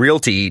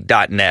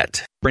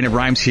 Brandon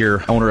Rhymes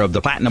here, owner of the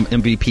Platinum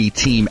MVP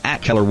team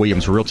at Keller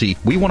Williams Realty.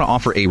 We want to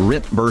offer a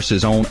rent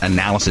versus own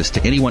analysis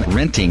to anyone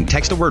renting.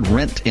 Text the word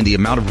rent and the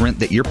amount of rent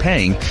that you're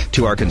paying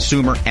to our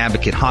consumer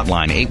advocate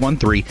hotline,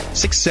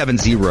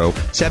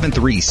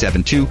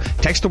 813-670-7372.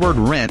 Text the word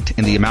rent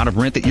and the amount of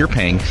rent that you're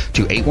paying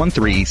to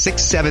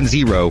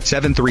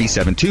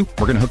 813-670-7372.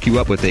 We're going to hook you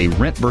up with a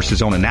rent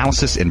versus own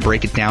analysis and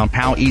break it down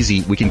how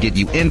easy we can get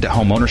you into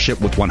home ownership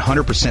with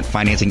 100%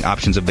 financing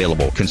options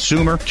available.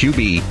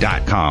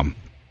 ConsumerQB.com.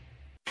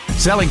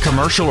 Selling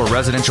commercial or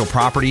residential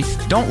property?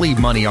 Don't leave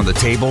money on the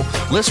table.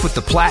 List with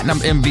the Platinum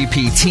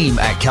MVP team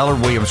at Keller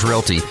Williams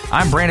Realty.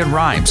 I'm Brandon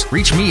Rhymes.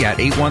 Reach me at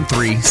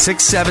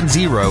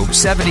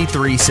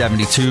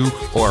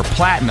 813-670-7372 or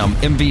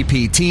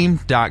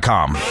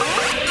PlatinumMVPteam.com.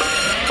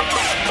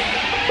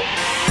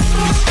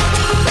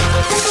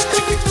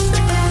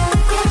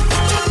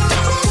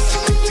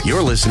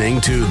 You're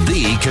listening to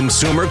The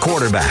Consumer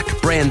Quarterback,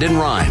 Brandon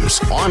Rhymes,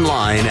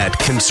 online at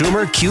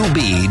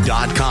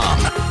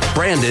consumerqb.com.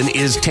 Brandon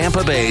is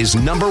Tampa Bay's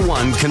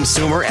 #1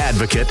 consumer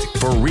advocate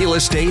for real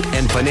estate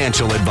and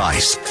financial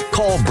advice.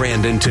 Call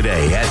Brandon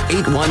today at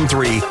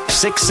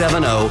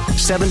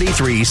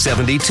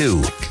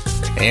 813-670-7372.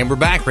 And we're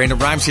back. Brandon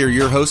Rhymes here,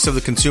 your host of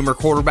the Consumer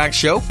Quarterback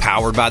Show,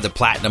 powered by the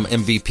Platinum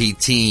MVP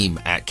team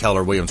at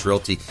Keller Williams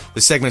Realty.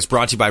 This segment is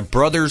brought to you by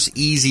Brothers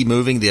Easy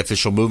Moving, the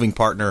official moving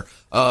partner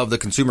of the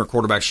Consumer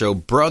Quarterback Show.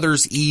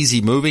 Brothers Easy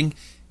Moving,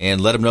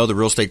 and let them know the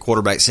real estate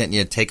quarterback sent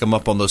you. Take them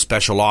up on those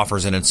special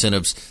offers and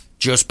incentives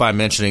just by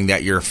mentioning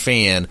that you're a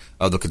fan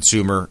of the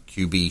Consumer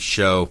QB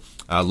Show.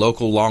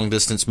 Local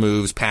long-distance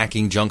moves,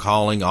 packing, junk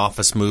hauling,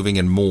 office moving,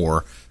 and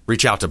more.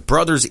 Reach out to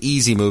Brothers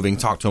Easy Moving.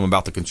 Talk to them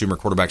about the Consumer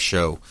Quarterback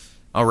Show.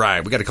 All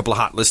right, we got a couple of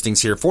hot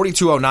listings here.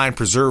 4209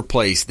 Preserve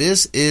Place.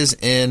 This is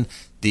in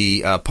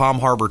the Palm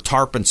Harbor,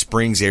 Tarpon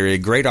Springs area.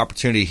 Great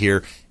opportunity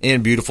here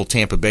in beautiful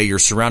Tampa Bay. You're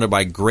surrounded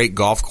by great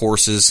golf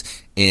courses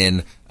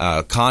in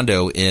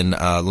condo in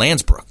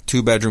Landsbrook.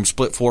 2-bedroom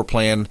split floor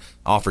plan,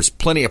 offers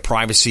plenty of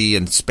privacy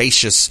and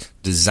spacious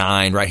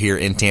design right here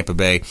in Tampa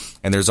Bay.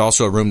 And there's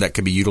also a room that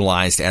could be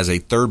utilized as a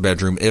 3rd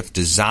bedroom if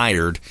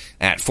desired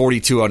at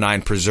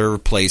 4209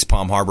 Preserve Place,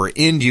 Palm Harbor,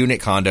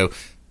 in-unit condo,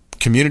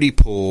 community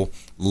pool,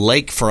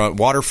 lakefront,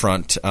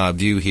 waterfront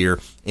view here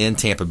in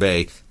Tampa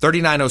Bay.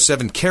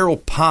 3907 Carroll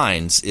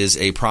Pines is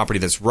a property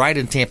that's right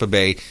in Tampa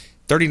Bay.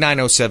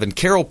 3907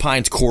 Carroll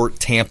Pines Court,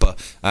 Tampa.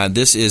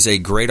 This is a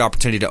great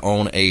opportunity to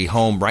own a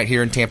home right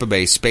here in Tampa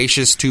Bay.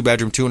 Spacious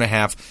 2-bedroom,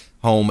 2.5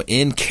 home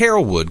in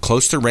Carrollwood,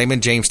 close to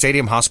Raymond James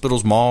Stadium,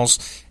 hospitals,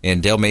 malls,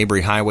 and Del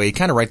Mabry Highway,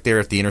 kind of right there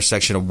at the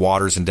intersection of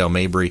Waters and Del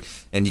Mabry.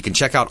 And you can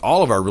check out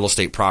all of our real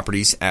estate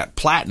properties at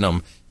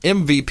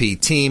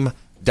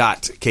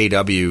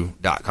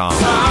PlatinumMVPTeam.kw.com.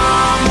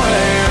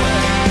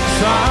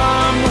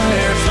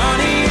 Somewhere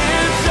sunny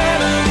and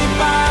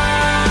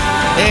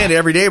 75. And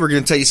every day we're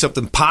going to tell you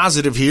something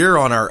positive here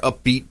on our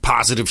upbeat,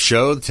 positive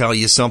show. Tell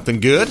you something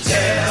good.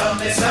 Tell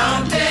me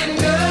something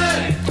good.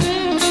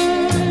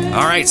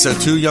 All right, so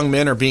 2 young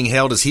men are being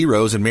hailed as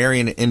heroes in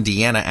Marion,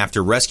 Indiana,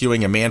 after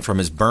rescuing a man from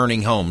his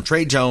burning home.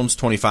 Trey Jones,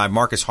 25,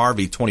 Marcus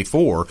Harvey,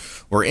 24,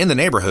 were in the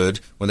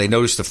neighborhood when they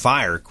noticed a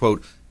fire.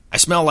 Quote, "I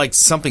smell like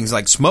something's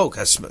like smoke.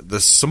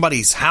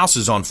 Somebody's house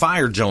is on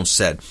fire," Jones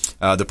said.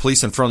 The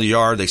police in front of the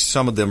yard,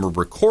 some of them were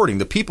recording.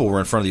 The people were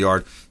in front of the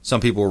yard.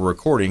 Some people were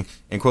recording.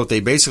 And, quote,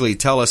 "They basically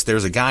tell us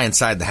there's a guy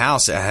inside the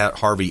house,"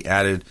 Harvey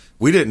added.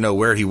 "We didn't know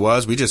where he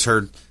was. We just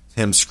heard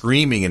him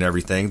screaming and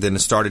everything. Then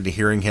started to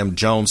hearing him."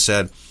 Jones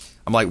said,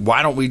 "I'm like,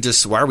 why are we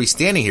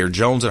standing here?"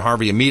 Jones and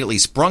Harvey immediately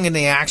sprung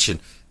into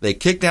action. They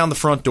kicked down the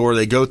front door.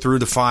 They go through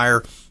the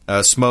fire,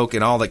 smoke,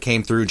 and all that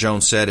came through.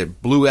 Jones said,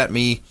 "It blew at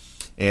me."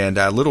 And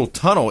a little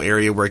tunnel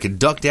area where he could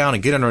duck down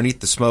and get underneath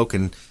the smoke,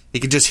 and he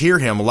could just hear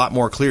him a lot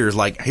more clear. It's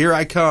like, "Here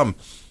I come."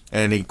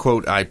 And he,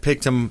 quote, "I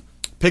picked him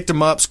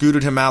up,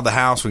 scooted him out of the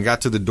house. When we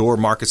got to the door,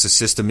 Marcus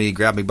assisted me,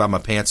 grabbed me by my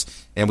pants,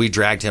 and we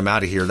dragged him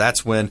out of here."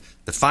 That's when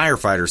the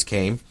firefighters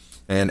came.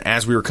 And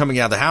as we were coming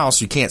out of the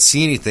house, you can't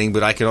see anything,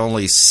 but I can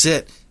only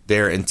sit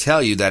there and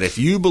tell you that if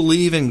you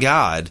believe in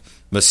God,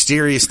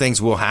 mysterious things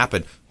will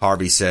happen,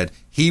 Harvey said.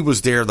 He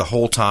was there the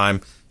whole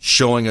time,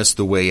 showing us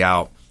the way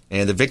out.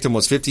 And the victim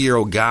was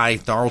 50-year-old Guy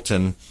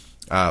Tharleton,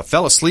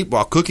 fell asleep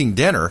while cooking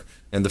dinner,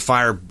 and the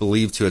fire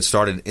believed to have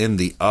started in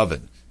the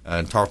oven.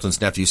 And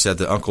Tarleton's nephew said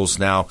the uncle's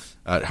now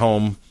at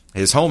home.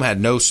 His home had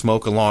no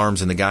smoke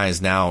alarms, and the guy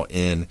is now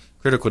in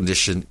critical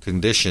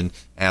condition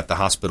at the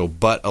hospital,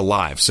 but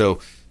alive. So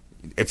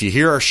if you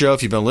hear our show,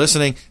 if you've been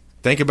listening,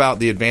 think about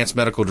the advanced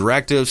medical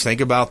directives.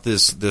 Think about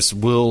this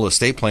will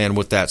estate plan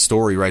with that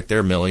story right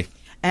there, Millie.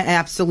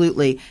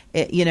 Absolutely.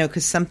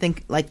 Because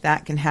something like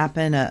that can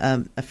happen,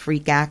 a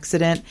freak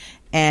accident,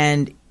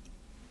 and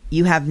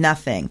you have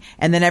nothing.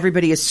 And then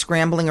everybody is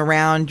scrambling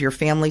around. Your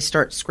family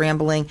starts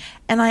scrambling.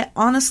 And I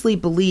honestly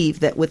believe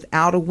that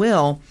without a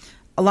will,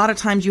 a lot of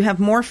times you have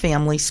more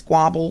family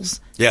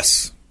squabbles.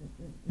 Yes.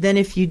 Than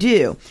if you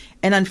do.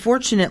 And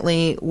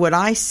unfortunately, what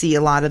I see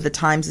a lot of the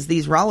times is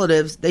these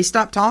relatives, they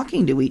stop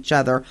talking to each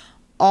other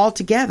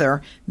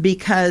altogether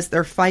because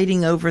they're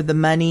fighting over the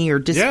money or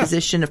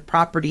disposition of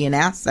property and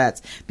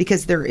assets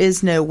because there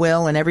is no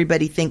will and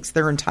everybody thinks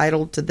they're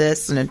entitled to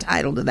this and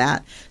entitled to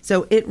that.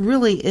 So it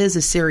really is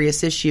a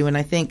serious issue, and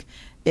I think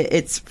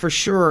it's for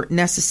sure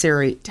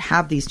necessary to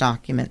have these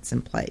documents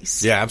in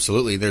place. Yeah,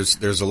 absolutely.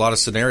 There's a lot of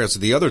scenarios.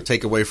 The other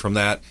takeaway from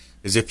that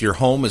is if your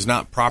home is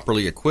not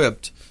properly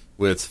equipped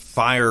with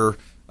fire,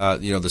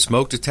 the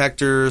smoke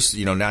detectors,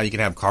 now you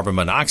can have carbon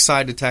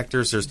monoxide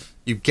detectors.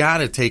 You've got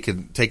to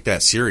take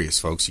that serious,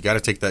 folks. You got to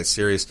take that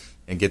serious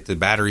and get the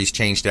batteries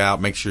changed out.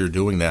 Make sure you're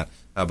doing that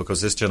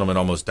because this gentleman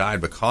almost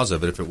died because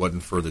of it if it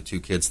wasn't for the 2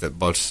 kids that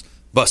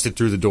busted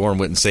through the door and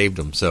went and saved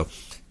him. So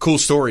cool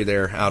story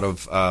there out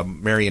of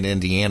Marion,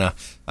 Indiana.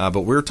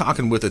 But we're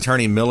talking with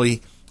attorney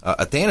Millie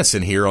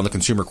Athanasson here on the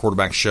Consumer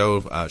Quarterback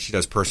Show. She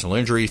does personal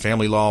injury,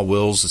 family law,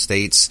 wills,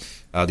 estates,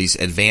 these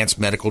advanced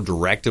medical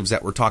directives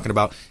that we're talking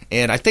about.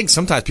 And I think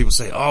sometimes people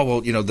say, oh,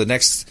 well,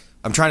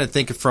 I'm trying to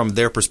think from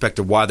their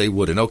perspective why they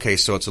wouldn't. Okay,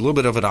 so it's a little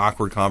bit of an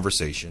awkward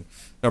conversation.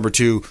 Number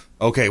 2,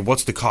 okay,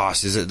 what's the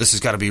cost? This has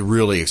got to be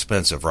really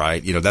expensive,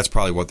 right? That's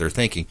probably what they're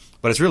thinking,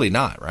 but it's really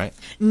not, right?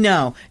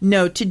 No.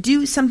 To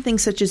do something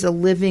such as a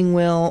living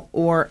will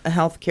or a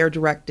healthcare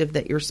directive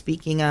that you're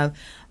speaking of,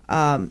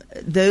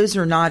 those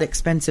are not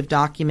expensive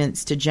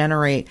documents to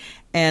generate.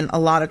 And a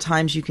lot of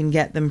times you can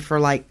get them for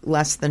like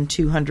less than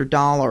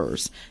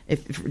 $200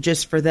 if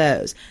just for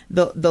those.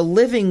 The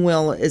living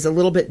will is a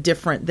little bit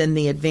different than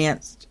the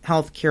advanced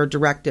healthcare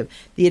directive.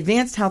 The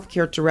advanced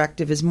healthcare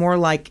directive is more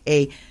like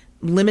a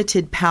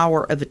limited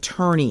power of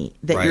attorney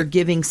that you're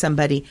giving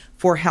somebody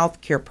for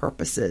healthcare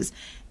purposes.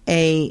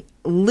 A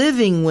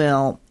living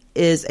will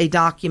is a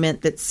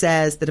document that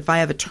says that if I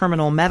have a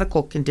terminal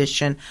medical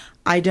condition,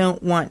 I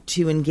don't want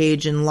to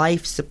engage in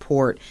life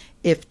support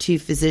if 2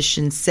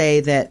 physicians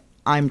say that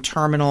I'm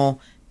terminal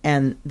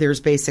and there's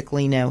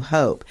basically no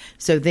hope.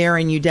 So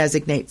therein you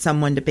designate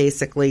someone to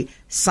basically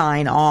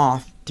sign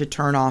off to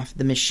turn off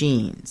the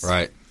machines.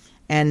 Right.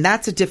 And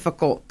that's a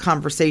difficult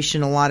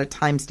conversation a lot of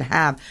times to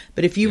have.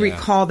 But if you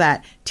recall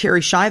that Terry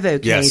Schiavo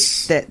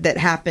case that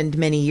happened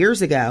many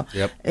years ago,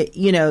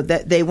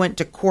 that they went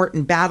to court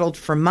and battled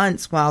for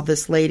months while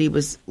this lady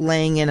was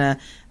laying in a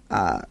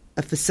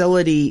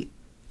facility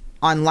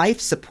on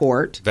life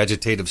support.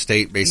 Vegetative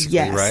state, basically,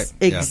 right?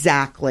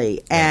 Exactly.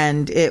 Yeah.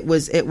 And it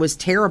was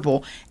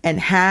terrible. And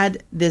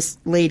had this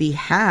lady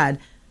had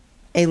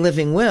a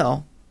living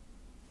will,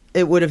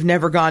 it would have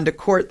never gone to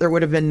court. There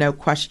would have been no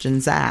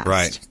questions asked.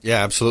 Right.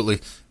 Yeah, absolutely.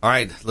 All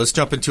right, let's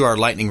jump into our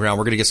lightning round.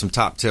 We're going to get some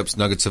top tips,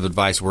 nuggets of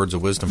advice, words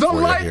of wisdom for you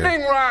here. The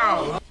lightning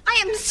round!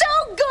 I am so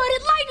good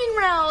at lightning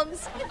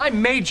rounds! I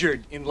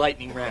majored in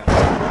lightning rounds.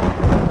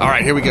 All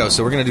right, here we go.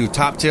 So we're going to do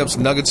top tips,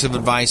 nuggets of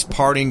advice,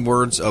 parting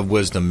words of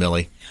wisdom,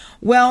 Millie.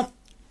 Well,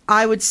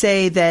 I would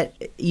say that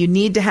you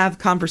need to have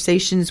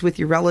conversations with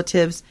your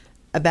relatives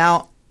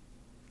about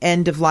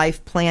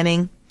end-of-life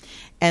planning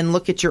and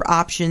look at your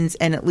options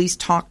and at least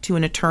talk to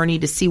an attorney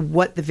to see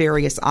what the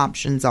various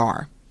options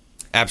are.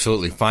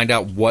 Absolutely. Find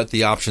out what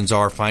the options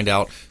are. Find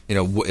out,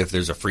 if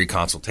there's a free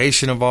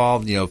consultation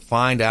involved,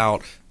 find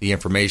out the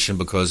information,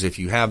 because if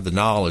you have the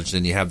knowledge,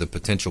 then you have the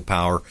potential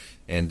power.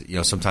 And,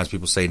 sometimes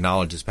people say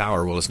knowledge is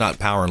power. Well, it's not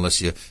power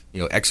unless you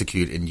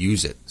execute and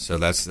use it. So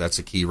that's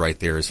a key right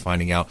there, is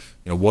finding out,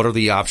 what are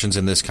the options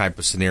in this type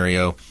of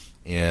scenario,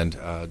 and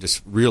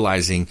just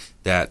realizing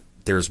that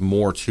there's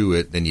more to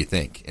it than you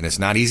think. And it's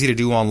not easy to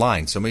do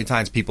online. So many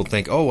times people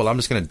think, oh, well, I'm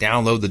just going to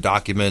download the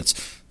documents,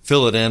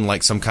 fill it in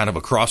like some kind of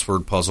a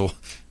crossword puzzle,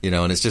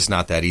 and it's just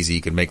not that easy.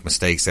 You can make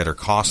mistakes that are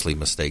costly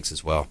mistakes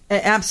as well.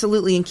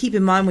 Absolutely. And keep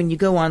in mind, when you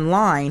go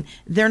online,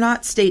 they're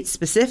not state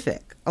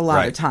specific a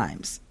lot of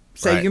times.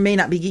 So you may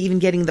not be even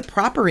getting the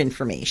proper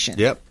information.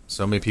 Yep.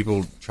 So many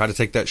people try to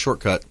take that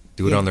shortcut,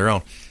 do it on their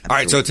own. Absolutely. All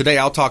right. So today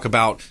I'll talk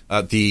about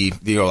I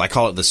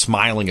call it the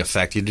smiling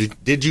effect.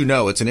 Did you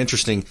know, it's an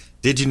interesting,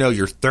 did you know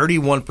you're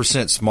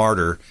 31%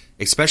 smarter,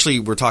 especially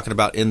we're talking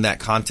about in that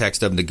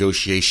context of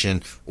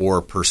negotiation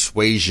or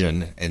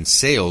persuasion and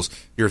sales,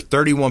 you're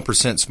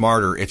 31%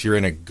 smarter if you're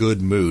in a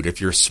good mood,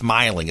 if you're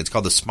smiling. It's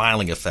called the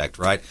smiling effect,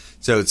 right?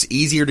 So it's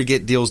easier to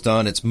get deals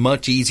done. It's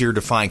much easier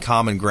to find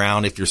common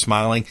ground if you're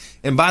smiling.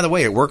 And by the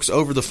way, it works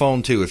over the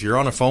phone too. If you're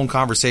on a phone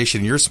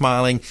conversation, you're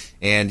smiling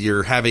and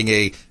you're having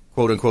a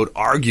quote-unquote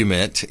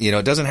argument,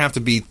 it doesn't have to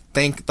be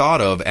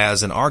thought of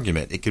as an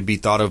argument. It could be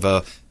thought of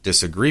a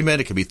disagreement.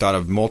 It could be thought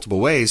of multiple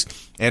ways.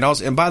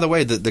 And by the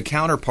way, the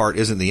counterpart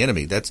isn't the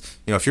enemy. That's,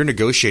 if you're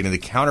negotiating, the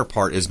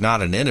counterpart is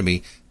not an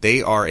enemy.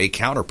 They are a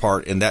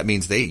counterpart, and that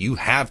means you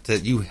have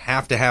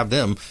to have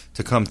them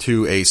to come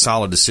to a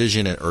solid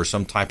decision or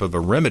some type of a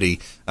remedy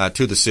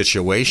to the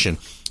situation.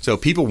 So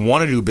people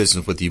want to do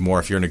business with you more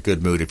if you're in a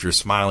good mood, if you're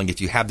smiling,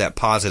 if you have that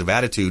positive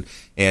attitude,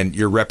 and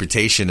your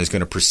reputation is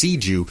going to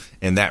precede you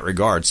in that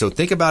regard. So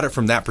think about it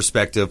from that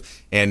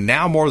perspective. And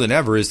now more than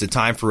ever is the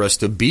time for us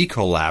to be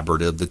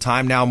collaborative. The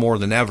time now more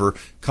than ever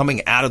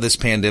coming out of this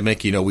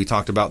pandemic. We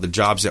talked about the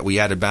jobs that we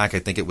added back. I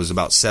think it was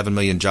about 7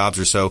 million jobs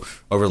or so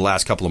over the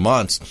last couple of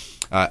months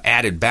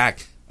added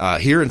back.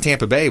 Here in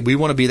Tampa Bay, we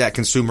want to be that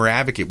consumer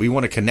advocate. We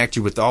want to connect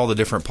you with all the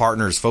different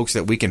partners, folks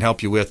that we can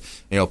help you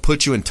with,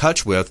 put you in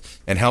touch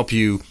with and help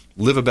you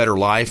live a better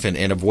life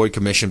and avoid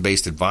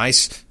commission-based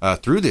advice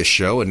through this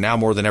show. And now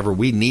more than ever,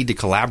 we need to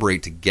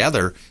collaborate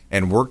together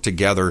and work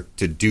together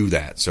to do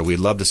that. So we'd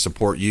love to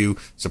support you,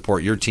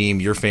 support your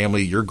team, your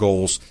family, your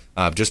goals,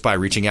 just by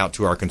reaching out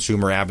to our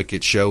Consumer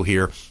Advocate Show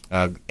here,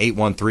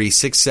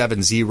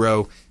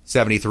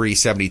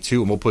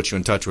 813-670-7372, and we'll put you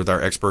in touch with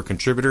our expert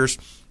contributors,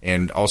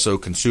 and also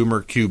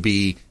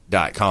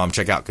ConsumerQB.com.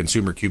 Check out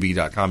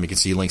ConsumerQB.com. You can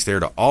see links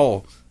there to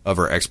all of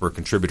our expert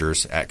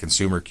contributors at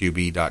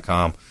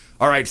ConsumerQB.com.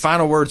 All right,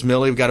 final words,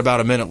 Millie. We've got about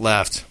a minute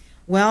left.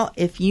 Well,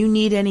 if you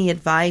need any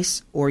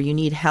advice or you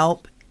need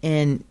help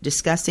in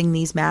discussing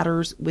these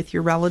matters with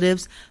your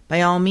relatives,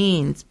 by all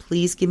means,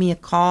 please give me a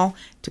call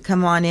to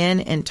come on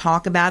in and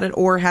talk about it,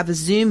 or have a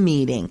Zoom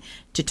meeting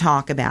to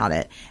talk about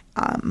it.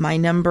 My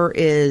number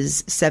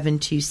is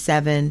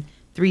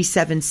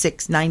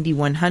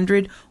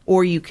 727-376-9100,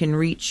 or you can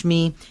reach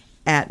me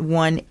at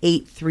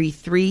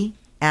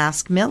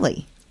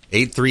 1-833-ASK-MILLIE.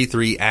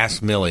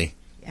 833-ASK-MILLIE.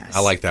 Yes.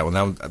 I like that one.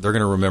 They're going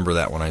to remember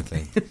that one, I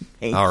think.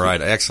 All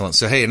right, excellent.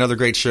 So, hey, another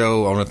great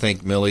show. I want to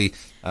thank Millie,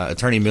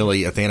 Attorney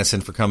Millie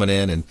Athanasson, for coming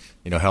in and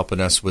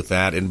helping us with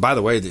that. And by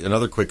the way,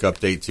 another quick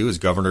update too is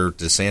Governor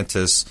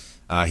DeSantis.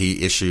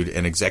 He issued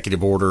an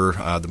executive order.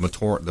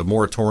 The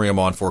moratorium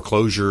on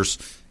foreclosures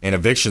and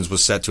evictions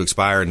was set to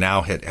expire, and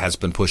now it has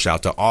been pushed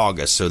out to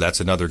August. So that's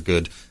another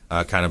good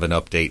kind of an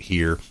update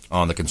here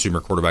on the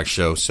Consumer Quarterback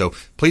Show. So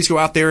please go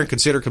out there and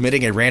consider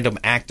committing a random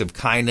act of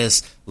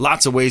kindness.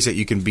 Lots of ways that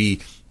you can be,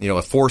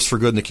 a force for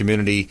good in the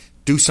community.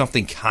 do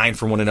something kind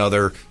for one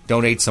another,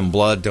 donate some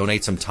blood,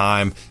 donate some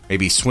time,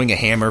 maybe swing a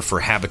hammer for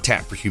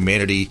Habitat for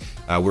Humanity.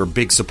 We're a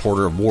big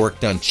supporter of work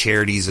done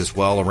charities as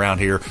well around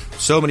here.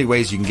 So many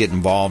ways you can get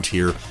involved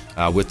here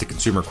with the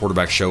Consumer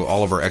Quarterback Show,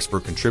 all of our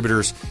expert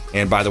contributors.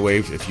 And by the way,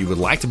 if you would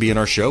like to be in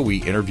our show,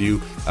 we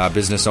interview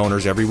business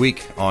owners every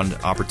week on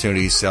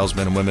opportunities,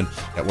 salesmen and women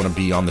that want to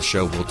be on the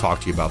show. We'll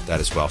talk to you about that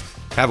as well.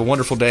 Have a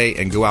wonderful day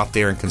and go out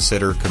there and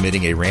consider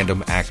committing a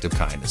random act of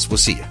kindness. We'll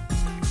see you.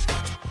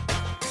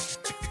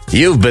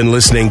 You've been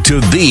listening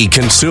to The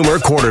Consumer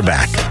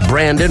Quarterback,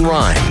 Brandon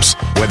Rhymes.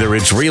 Whether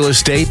it's real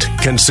estate,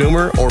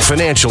 consumer, or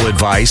financial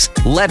advice,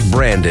 let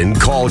Brandon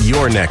call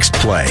your next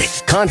play.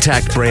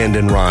 Contact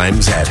Brandon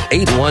Rhymes at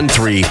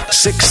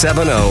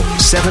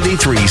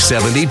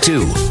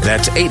 813-670-7372.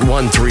 That's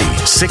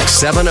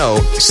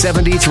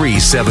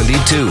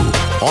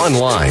 813-670-7372.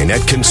 Online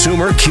at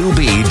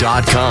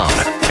consumerqb.com.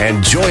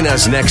 And join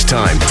us next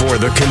time for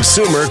The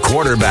Consumer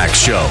Quarterback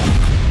Show.